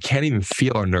somebody, we can't even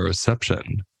feel our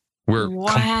neuroception. We're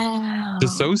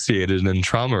dissociated in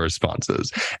trauma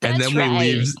responses. And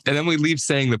then we leave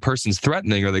saying the person's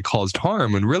threatening or they caused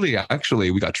harm when really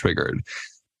actually we got triggered.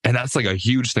 And that's like a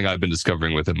huge thing I've been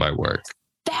discovering within my work.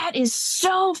 That is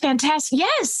so fantastic.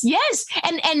 Yes.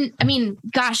 And I mean,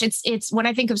 gosh, it's when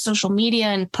I think of social media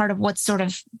and part of what's sort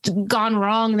of gone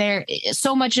wrong there,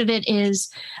 so much of it is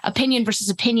opinion versus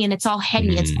opinion. It's all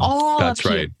heady. It's all that's up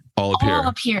right. here. All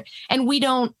up here. And we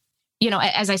don't,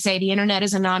 as I say, the internet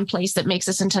is a non-place that makes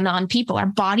us into non-people. Our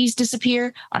bodies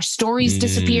disappear. Our stories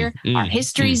disappear. Our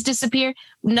histories disappear.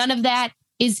 None of that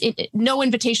no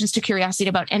invitations to curiosity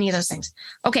about any of those things.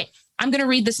 Okay. I'm going to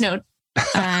read this note.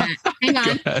 Hang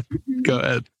on. Go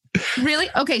ahead. Really?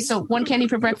 Okay. So 1 candy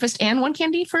for breakfast and 1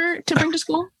 candy to bring to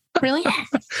school? Really?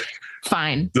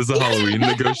 Fine. This is a Halloween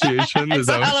negotiation? It's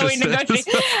a Halloween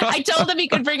negotiation. I told him he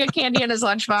could bring a candy in his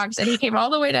lunchbox, and he came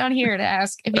all the way down here to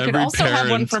ask if he could also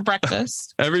have one for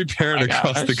breakfast. Every parent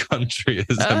across the country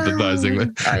is empathizing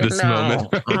with this moment.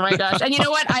 Oh my gosh. And you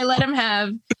know what? I let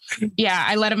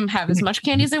him have as much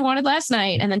candy as they wanted last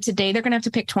night. And then today they're going to have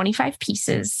to pick 25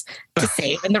 pieces to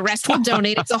save, and the rest will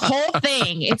donate. It's a whole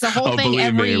thing. It's a whole thing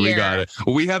every year. We got it.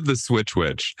 Well, we have the Switch,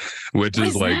 which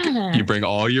is like that? You bring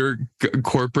all your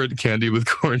corporate candy with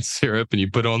corn syrup and you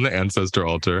put it on the ancestor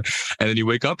altar, and then you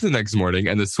wake up the next morning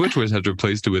and the Switch has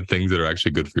replaced it with things that are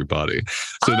actually good for your body.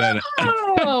 So then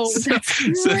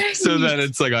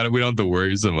it's like we don't have to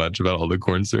worry so much about all the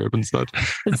corn syrup and such.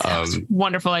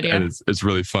 Wonderful idea. And it's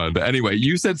really fun. But anyway,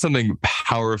 you said something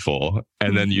powerful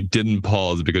and then you didn't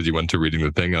pause because you went to reading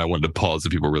the thing, and I wanted to pause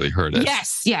if people really heard it.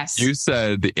 Yes. You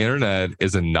said the internet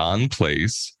is a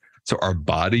non-place. So our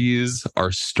bodies,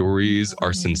 our stories,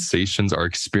 our sensations, our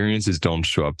experiences don't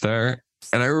show up there.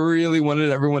 And I really wanted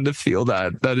everyone to feel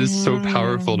that. That is so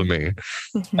powerful to me.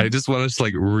 I just want us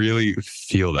to really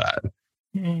feel that.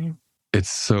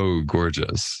 It's so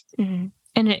gorgeous.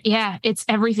 And it's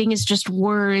everything is just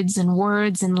words and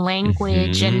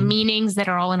language and meanings that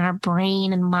are all in our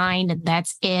brain and mind, and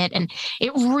that's it. And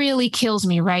it really kills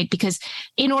me, right? Because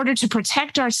in order to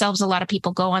protect ourselves, a lot of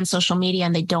people go on social media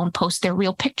and they don't post their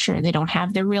real picture. They don't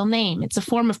have their real name. It's a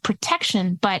form of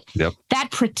protection, but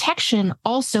that protection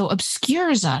also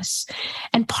obscures us.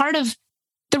 And part of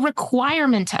the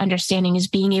requirement to understanding is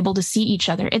being able to see each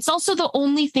other. It's also the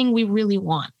only thing we really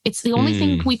want. It's the only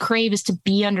thing we crave is to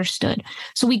be understood.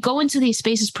 So we go into these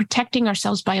spaces protecting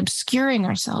ourselves by obscuring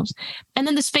ourselves. And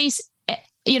then the space,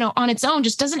 on its own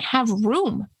just doesn't have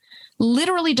room,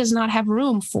 literally does not have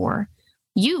room for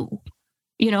you,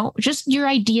 just your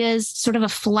ideas, sort of a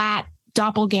flat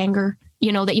doppelganger,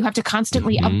 that you have to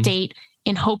constantly update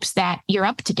in hopes that you're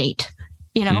up to date.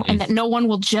 And that no one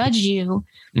will judge you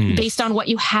based on what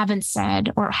you haven't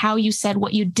said or how you said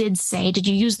what you did say. Did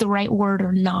you use the right word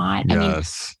or not? Yes. I mean,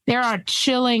 there are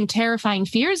chilling, terrifying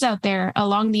fears out there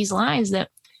along these lines that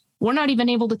we're not even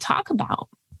able to talk about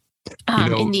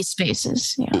in these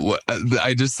spaces. Yeah.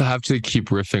 I just have to keep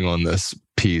riffing on this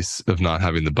piece of not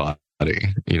having the body,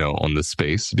 on the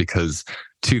space, because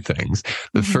two things.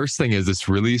 The first thing is this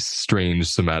really strange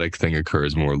somatic thing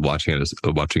occurs when we're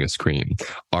watching a screen.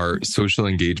 Our social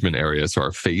engagement area, so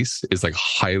our face is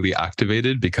highly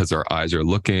activated because our eyes are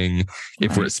looking,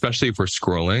 especially if we're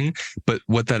scrolling. But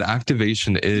what that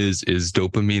activation is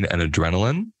dopamine and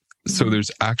adrenaline. So there's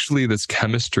actually this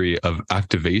chemistry of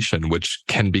activation, which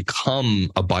can become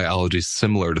a biology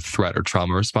similar to threat or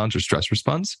trauma response or stress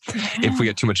response if we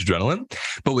get too much adrenaline.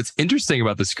 But what's interesting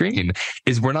about the screen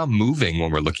is we're not moving when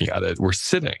we're looking at it. We're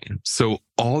sitting. So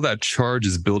all that charge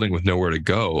is building with nowhere to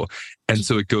go. And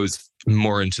so it goes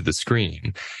more into the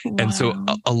screen. Wow. And so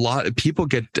a lot of people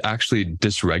get actually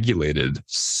dysregulated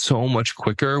so much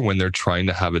quicker when they're trying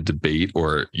to have a debate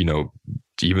or,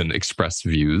 even express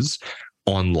views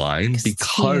online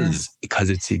because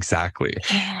it's exactly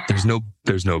there's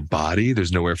no body,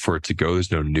 there's nowhere for it to go,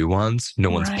 there's no nuance, no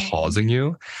one's pausing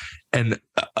you. And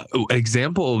an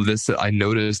example of this that I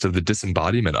noticed of the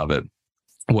disembodiment of it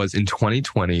was in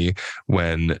 2020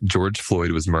 when George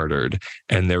Floyd was murdered,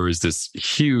 and there was this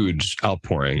huge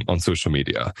outpouring on social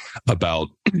media about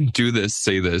do this,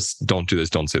 say this, don't do this,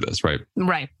 don't say this, right?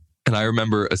 And I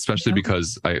remember, especially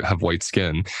because I have white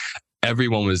skin,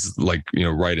 everyone was like,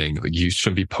 writing, like, you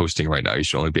shouldn't be posting right now. You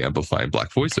should only be amplifying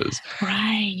Black voices.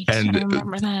 Right. And I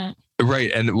remember that.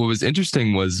 Right. And what was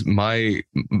interesting was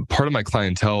part of my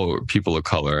clientele were people of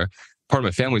color, part of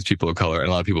my family's people of color, and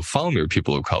a lot of people follow me were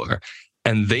people of color.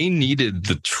 And they needed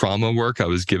the trauma work I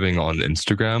was giving on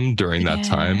Instagram during that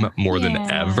time more than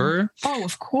ever. Oh,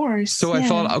 of course. So I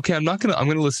thought, okay, I'm going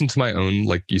to listen to my own,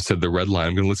 like you said, the red line.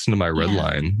 I'm going to listen to my red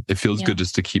line. It feels good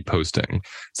just to keep posting.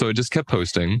 So I just kept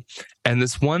posting. And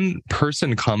this one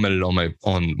person commented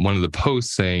on one of the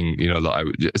posts saying,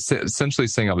 essentially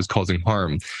saying I was causing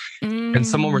harm. And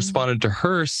someone responded to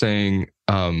her saying,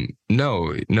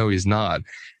 no, he's not.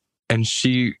 And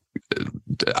she,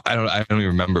 I don't even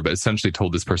remember, but essentially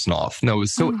told this person off. No, it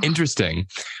was so interesting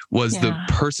was the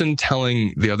person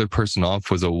telling the other person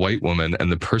off was a white woman, and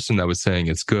the person that was saying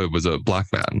it's good was a Black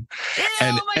man.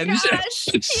 And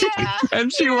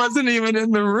she wasn't even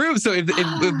in the room. So if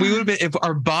we would have been, if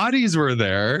our bodies were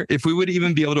there, if we would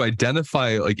even be able to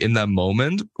identify, like, in that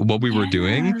moment what we were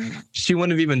doing, she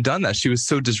wouldn't have even done that. She was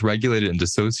so dysregulated and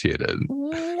dissociated.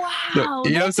 Wow.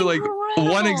 So like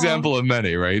one example of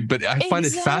many, right? But I find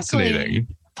it fascinating.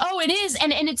 Oh, it is.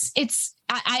 And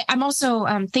I'm also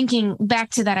thinking back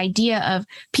to that idea of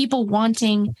people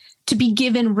wanting to be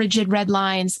given rigid red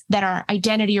lines that are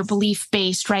identity or belief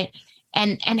based, right?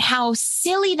 And how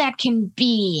silly that can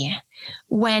be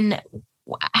when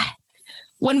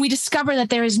we discover that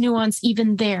there is nuance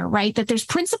even there, right? That there's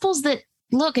principles that,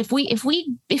 look, if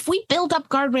we build up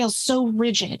guardrails so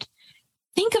rigid,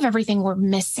 think of everything we're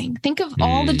missing. Think of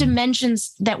all the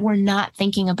dimensions that we're not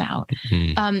thinking about.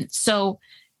 So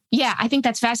yeah, I think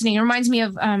that's fascinating. It reminds me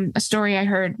of a story I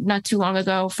heard not too long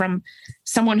ago from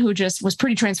someone who just was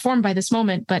pretty transformed by this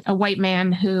moment, but a white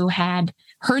man who had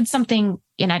heard something,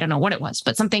 and I don't know what it was,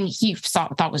 but something he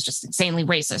thought was just insanely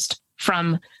racist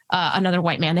from another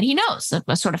white man that he knows,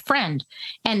 a sort of friend,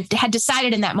 and had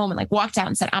decided in that moment, like, walked out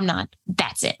and said,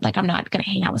 that's it. Like, I'm not going to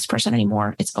hang out with this person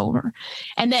anymore. It's over.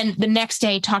 And then the next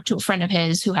day talked to a friend of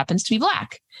his who happens to be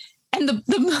Black. And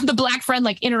the Black friend,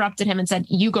 like, interrupted him and said,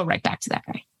 you go right back to that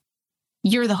guy.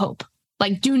 You're the hope.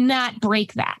 Like, do not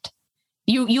break that.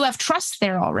 You have trust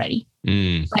there already.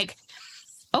 Like,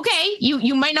 okay,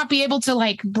 you might not be able to,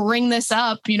 like, bring this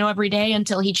up, every day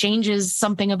until he changes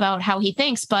something about how he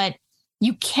thinks, but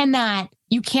you cannot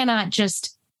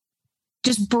just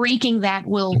breaking that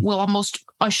will almost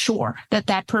assure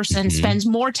that person spends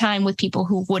more time with people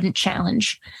who wouldn't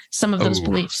challenge some of those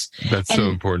beliefs. That's so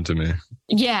important to me.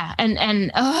 Yeah.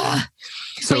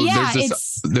 So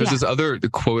there's this other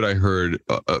quote I heard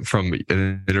from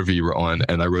an interview you were on,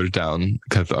 and I wrote it down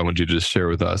because I want you to just share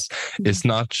with us. It's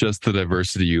not just the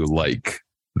diversity you like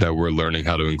that we're learning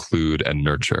how to include and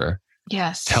nurture.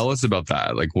 Yes. Tell us about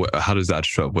that. Like, how does that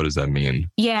show up? What does that mean?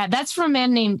 Yeah, that's from a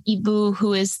man named Ibu,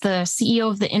 who is the CEO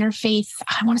of the Interfaith.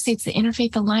 I want to say it's the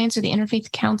Interfaith Alliance or the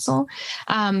Interfaith Council.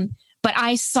 But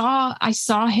I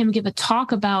saw him give a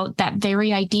talk about that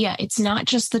very idea. It's not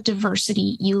just the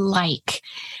diversity you like,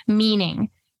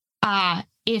 meaning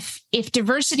if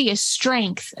diversity is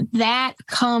strength, that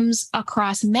comes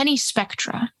across many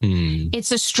spectra.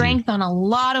 It's a strength on a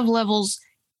lot of levels.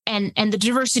 And the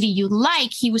diversity you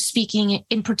like, he was speaking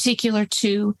in particular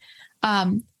to,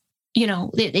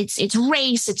 it's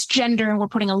race, it's gender, and we're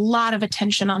putting a lot of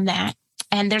attention on that.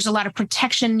 And there's a lot of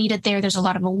protection needed there. There's a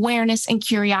lot of awareness and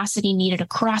curiosity needed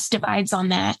across divides on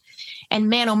that. And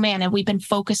man, oh man, have we been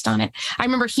focused on it. I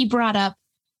remember he brought up,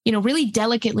 really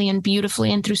delicately and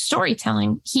beautifully and through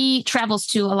storytelling, he travels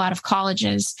to a lot of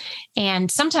colleges. And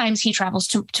sometimes he travels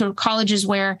to colleges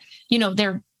where,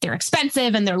 they're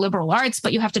expensive and they're liberal arts,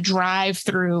 but you have to drive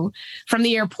through from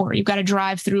the airport. You've got to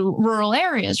drive through rural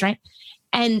areas, right?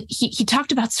 And he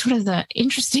talked about sort of the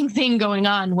interesting thing going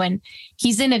on when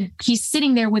he's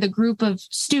sitting there with a group of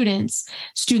students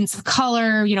of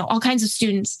color, all kinds of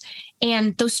students.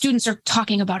 And those students are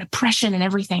talking about oppression and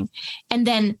everything. And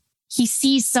then he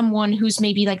sees someone who's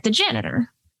maybe like the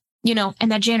janitor,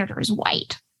 and that janitor is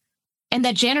white. And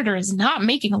that janitor is not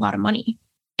making a lot of money.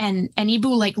 And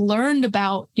Ibu learned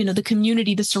about, the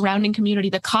community, the surrounding community,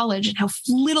 the college, and how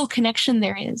little connection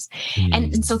there is.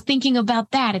 And so thinking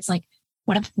about that, it's like,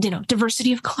 what,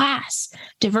 diversity of class,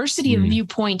 diversity of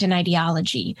viewpoint and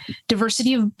ideology,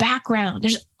 diversity of background.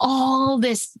 There's all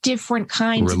this different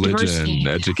kinds of diversity.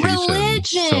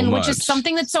 Education, so which is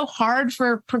something that's so hard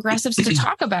for progressives to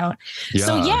talk about.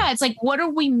 So it's like, what are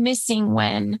we missing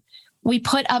when we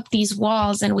put up these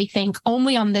walls and we think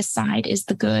only on this side is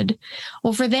the good.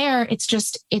 Over there, it's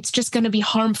just going to be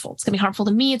harmful. It's going to be harmful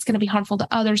to me. It's going to be harmful to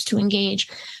others to engage.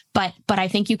 But I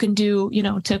think you can do,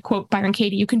 to quote Byron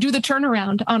Katie, you can do the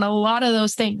turnaround on a lot of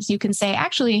those things. You can say,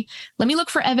 actually, let me look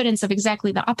for evidence of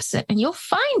exactly the opposite. And you'll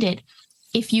find it.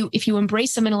 If you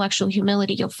embrace some intellectual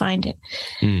humility, you'll find it.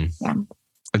 Yeah.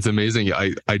 It's amazing.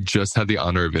 I just had the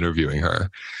honor of interviewing her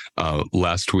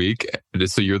last week.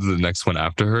 So you're the next one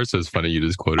after her. So it's funny you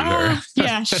just quoted her.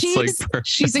 Yeah,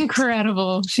 she's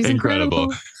incredible. She's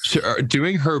incredible.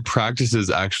 Doing her practices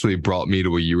actually brought me to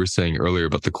what you were saying earlier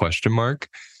about the question mark.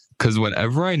 Because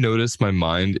whenever I notice my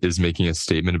mind is making a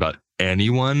statement about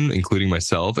anyone, including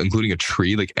myself, including a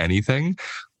tree, like anything,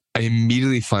 I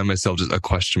immediately find myself just a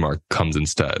question mark comes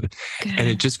instead. Good. And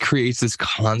it just creates this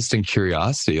constant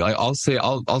curiosity. Like I'll say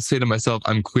to myself,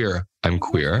 I'm queer. And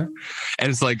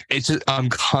it's like, I'm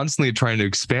constantly trying to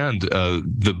expand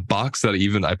the box that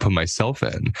even I put myself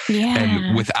in. Yeah.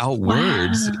 And without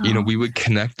words, we would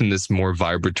connect in this more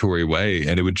vibratory way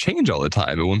and it would change all the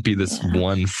time. It wouldn't be this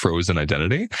one frozen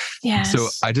identity. Yes. So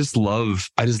I just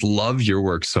love your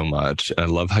work so much. And I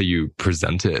love how you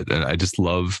present it. And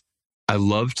I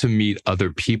love to meet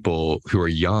other people who are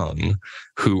young,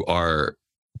 who are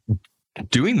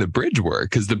doing the bridge work,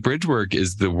 because the bridge work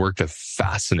is the work that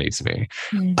fascinates me.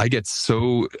 I get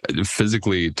so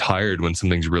physically tired when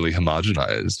something's really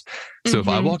homogenized. So if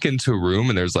I walk into a room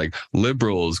and there's like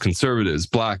liberals, conservatives,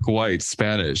 black, white,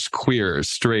 Spanish, queer,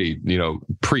 straight,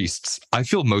 priests, I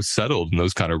feel most settled in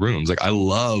those kind of rooms. Like I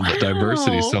love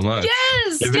diversity so much.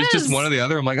 Yes, if it's just one or the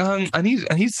other, I'm like, I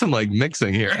need some like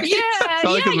mixing here. Yeah,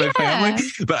 Probably because my family,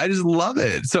 but I just love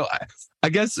it. So I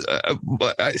guess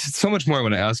so much more I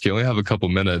want to ask you. I only have a couple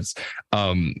minutes.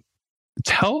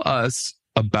 Tell us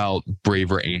about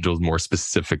Braver Angels more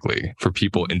specifically for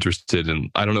people interested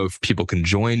in, I don't know if people can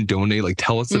join, donate, like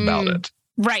tell us about it.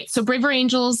 Right. So Braver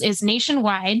Angels is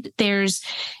nationwide. There's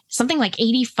something like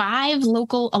 85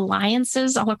 local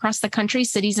alliances all across the country,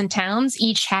 cities and towns.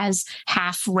 Each has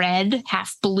half red,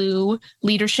 half blue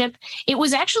leadership. It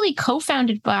was actually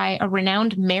co-founded by a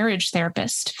renowned marriage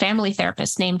therapist, family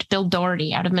therapist named Bill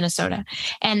Doherty out of Minnesota.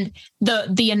 And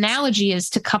the analogy is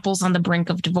to couples on the brink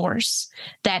of divorce,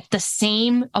 that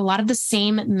a lot of the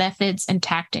same methods and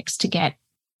tactics to get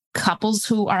couples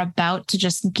who are about to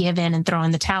just give in and throw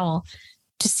in the towel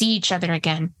to see each other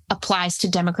again applies to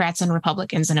Democrats and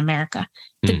Republicans in America.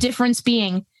 The difference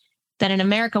being that in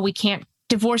America,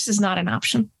 divorce is not an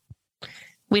option.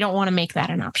 We don't want to make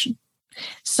that an option.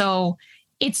 So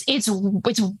it's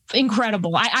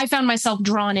incredible. I found myself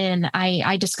drawn in.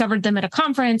 I discovered them at a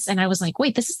conference and I was like,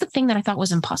 wait, this is the thing that I thought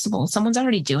was impossible. Someone's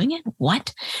already doing it.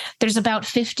 What? There's about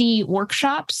 50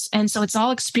 workshops. And so it's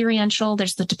all experiential.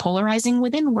 There's the depolarizing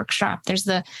within workshop. There's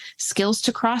the skills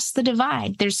to cross the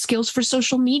divide. There's skills for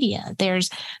social media. There's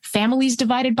families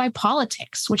divided by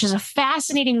politics, which is a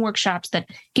fascinating workshop that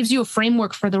gives you a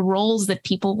framework for the roles that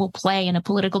people will play in a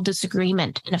political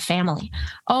disagreement in a family.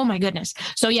 Oh my goodness.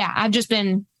 So yeah, I've just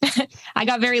been I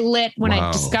got very lit when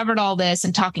I discovered all this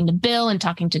and talking to Bill and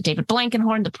talking to David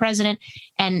Blankenhorn, the president.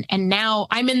 And now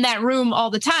I'm in that room all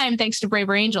the time, thanks to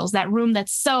Braver Angels, that room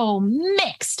that's so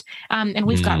mixed. And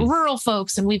we've got rural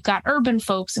folks and we've got urban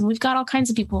folks and we've got all kinds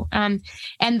of people. And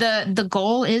the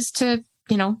goal is to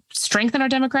strengthen our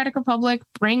democratic republic,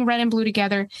 bring red and blue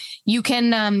together. You can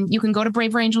go to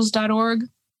braverangels.org.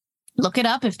 Look it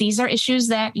up. If these are issues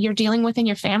that you're dealing with in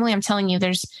your family, I'm telling you,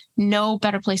 there's no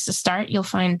better place to start. You'll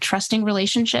find trusting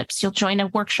relationships. You'll join a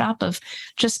workshop of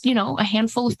just, a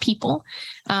handful of people.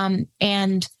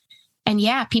 And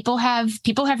yeah, people have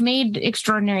made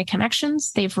extraordinary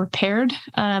connections. They've repaired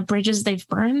bridges they've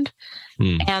burned.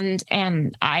 And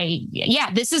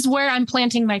this is where I'm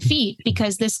planting my feet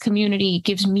because this community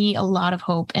gives me a lot of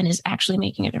hope and is actually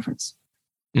making a difference.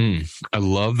 I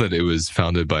love that it was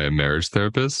founded by a marriage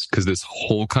therapist because this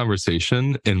whole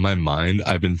conversation in my mind,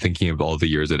 I've been thinking of all the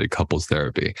years I did couples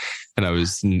therapy and I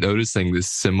was noticing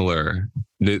it's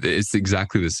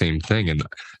exactly the same thing. And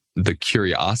the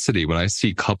curiosity, when I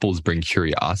see couples bring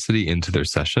curiosity into their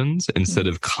sessions, instead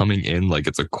of coming in like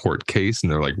it's a court case and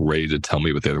they're like ready to tell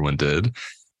me what the other one did,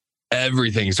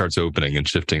 everything starts opening and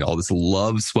shifting. All this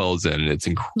love swells in and it's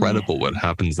incredible what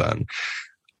happens then.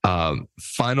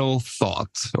 Final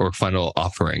thought or final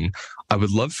offering. I would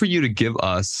love for you to give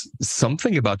us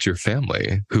something about your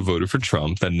family who voted for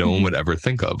Trump that no one would ever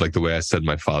think of. Like the way I said,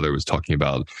 my father was talking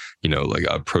about, like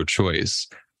a pro-choice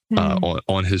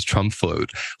on his Trump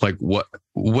float. Like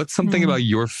what's something about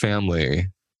your family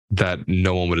that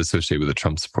no one would associate with a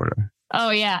Trump supporter? Oh,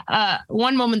 yeah.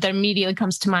 One moment that immediately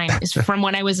comes to mind is from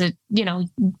when I was a,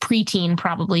 preteen,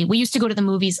 probably. We used to go to the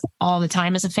movies all the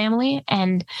time as a family,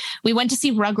 and we went to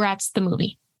see Rugrats, the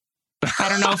movie. I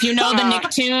don't know if you know the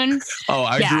Nicktoon. Oh,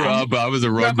 I grew up. I was a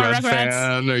Rugrats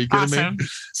fan. Are you kidding me?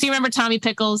 So you remember Tommy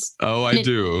Pickles? Oh, I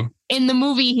do. In the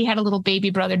movie, he had a little baby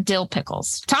brother, Dill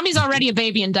Pickles. Tommy's already a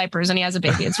baby in diapers, and he has a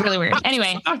baby. It's really weird.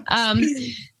 Anyway,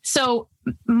 so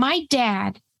my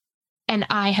dad and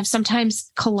I have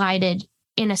sometimes collided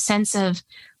in a sense of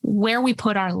where we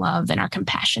put our love and our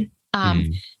compassion.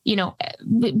 I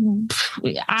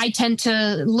tend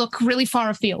to look really far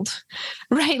afield,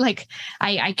 right? Like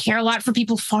I care a lot for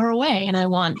people far away, and I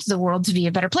want the world to be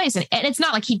a better place. And it's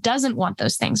not like he doesn't want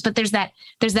those things, but there's that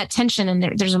tension.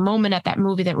 And there's a moment at that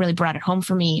movie that really brought it home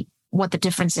for me, what the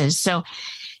difference is. So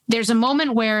there's a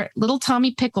moment where little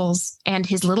Tommy Pickles and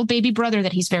his little baby brother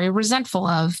that he's very resentful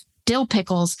of, Dill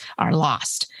Pickles, are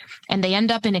lost, and they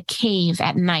end up in a cave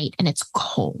at night, and it's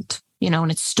cold,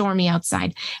 and it's stormy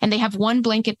outside, and they have one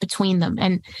blanket between them,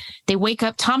 and they wake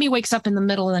up. Tommy wakes up in the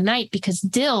middle of the night because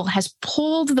Dill has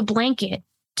pulled the blanket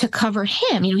to cover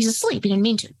him. He's asleep. He didn't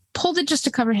mean to. Pulled it just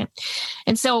to cover him.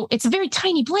 And so it's a very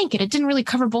tiny blanket. It didn't really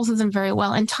cover both of them very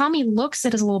well. And Tommy looks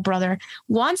at his little brother,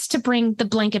 wants to bring the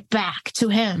blanket back to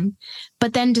him,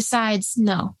 but then decides,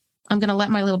 no, I'm going to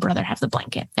let my little brother have the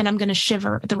blanket, and I'm going to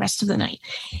shiver the rest of the night.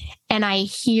 And I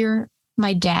hear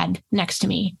my dad next to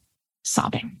me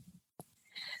sobbing.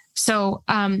 So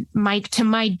to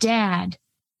my dad,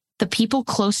 the people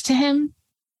close to him,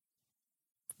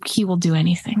 he will do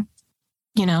anything,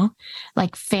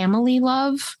 like family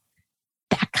love,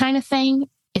 that kind of thing.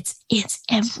 It's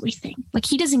everything. Like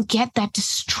he doesn't get that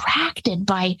distracted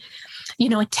by,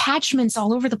 attachments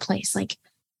all over the place. Like,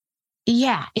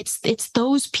 yeah, it's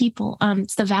those people.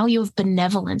 It's the value of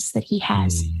benevolence that he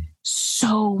has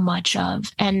so much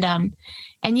of. And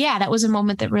yeah, that was a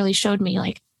moment that really showed me,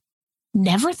 like,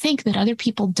 never think that other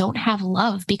people don't have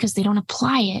love because they don't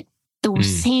apply it the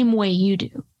same way you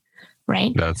do.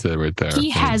 Right. That's it right there. He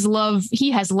has love.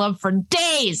 He has love for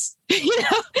days,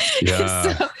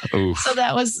 Yeah. So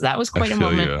that was quite a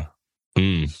moment.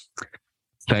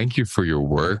 Thank you for your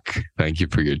work. Thank you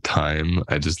for your time.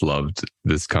 I just loved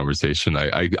this conversation.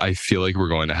 I feel like we're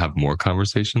going to have more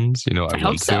conversations, I want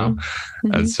to.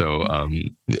 Mm-hmm. And so,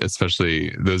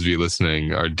 especially those of you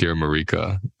listening, our dear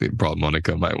Marika brought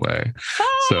Monica my way.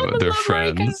 So they're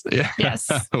friends. Yeah.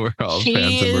 Yes. We're all fans of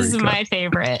Marika. She is my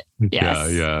favorite.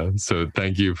 Yes. Yeah. So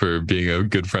thank you for being a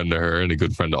good friend to her and a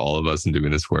good friend to all of us in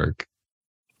doing this work.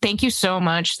 Thank you so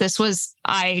much.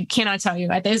 I cannot tell you.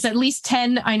 There's at least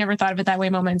 10 I never thought of it that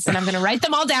way moments, and I'm going to write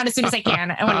them all down as soon as I can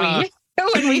when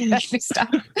we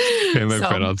stop. Okay, my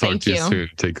friend, I'll talk to you soon.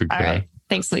 Take good care. All right.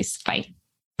 Thanks, Lise. Bye.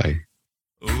 Bye.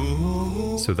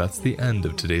 So that's the end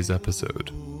of today's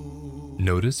episode.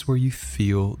 Notice where you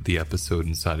feel the episode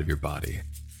inside of your body.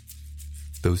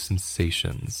 Those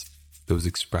sensations, those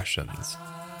expressions.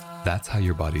 That's how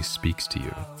your body speaks to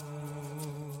you.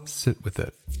 Sit with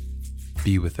it.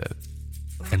 Be with it,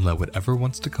 and let whatever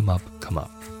wants to come up,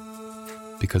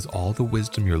 because all the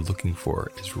wisdom you're looking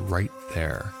for is right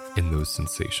there in those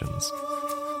sensations.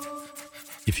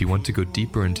 If you want to go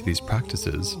deeper into these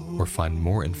practices or find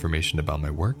more information about my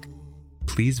work,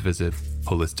 please visit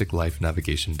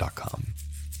holisticlifenavigation.com.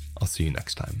 I'll see you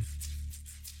next time.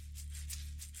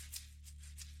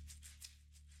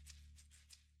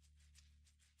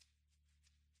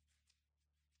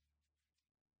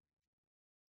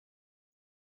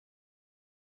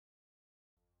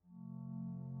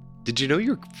 Did you know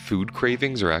your food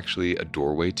cravings are actually a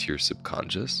doorway to your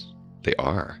subconscious? They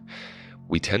are.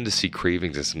 We tend to see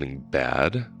cravings as something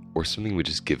bad or something we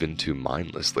just give into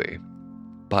mindlessly.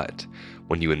 But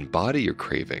when you embody your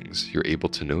cravings, you're able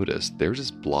to notice they're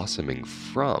just blossoming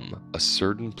from a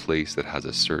certain place that has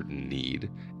a certain need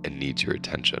and needs your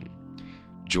attention.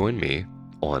 Join me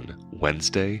on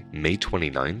Wednesday, May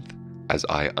 29th, as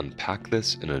I unpack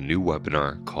this in a new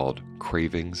webinar called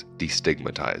Cravings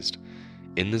Destigmatized.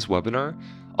 In this webinar,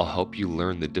 I'll help you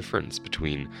learn the difference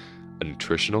between a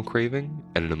nutritional craving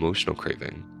and an emotional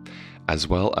craving, as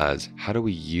well as how do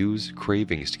we use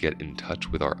cravings to get in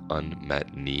touch with our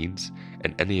unmet needs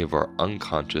and any of our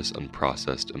unconscious,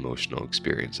 unprocessed emotional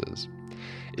experiences.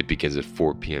 It begins at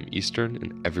 4 p.m. Eastern,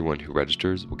 and everyone who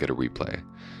registers will get a replay.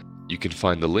 You can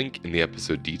find the link in the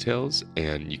episode details,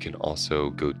 and you can also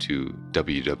go to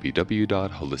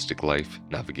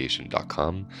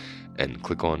www.holisticlifenavigation.com and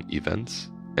click on events,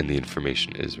 and the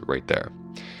information is right there.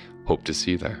 Hope to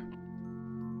see you there.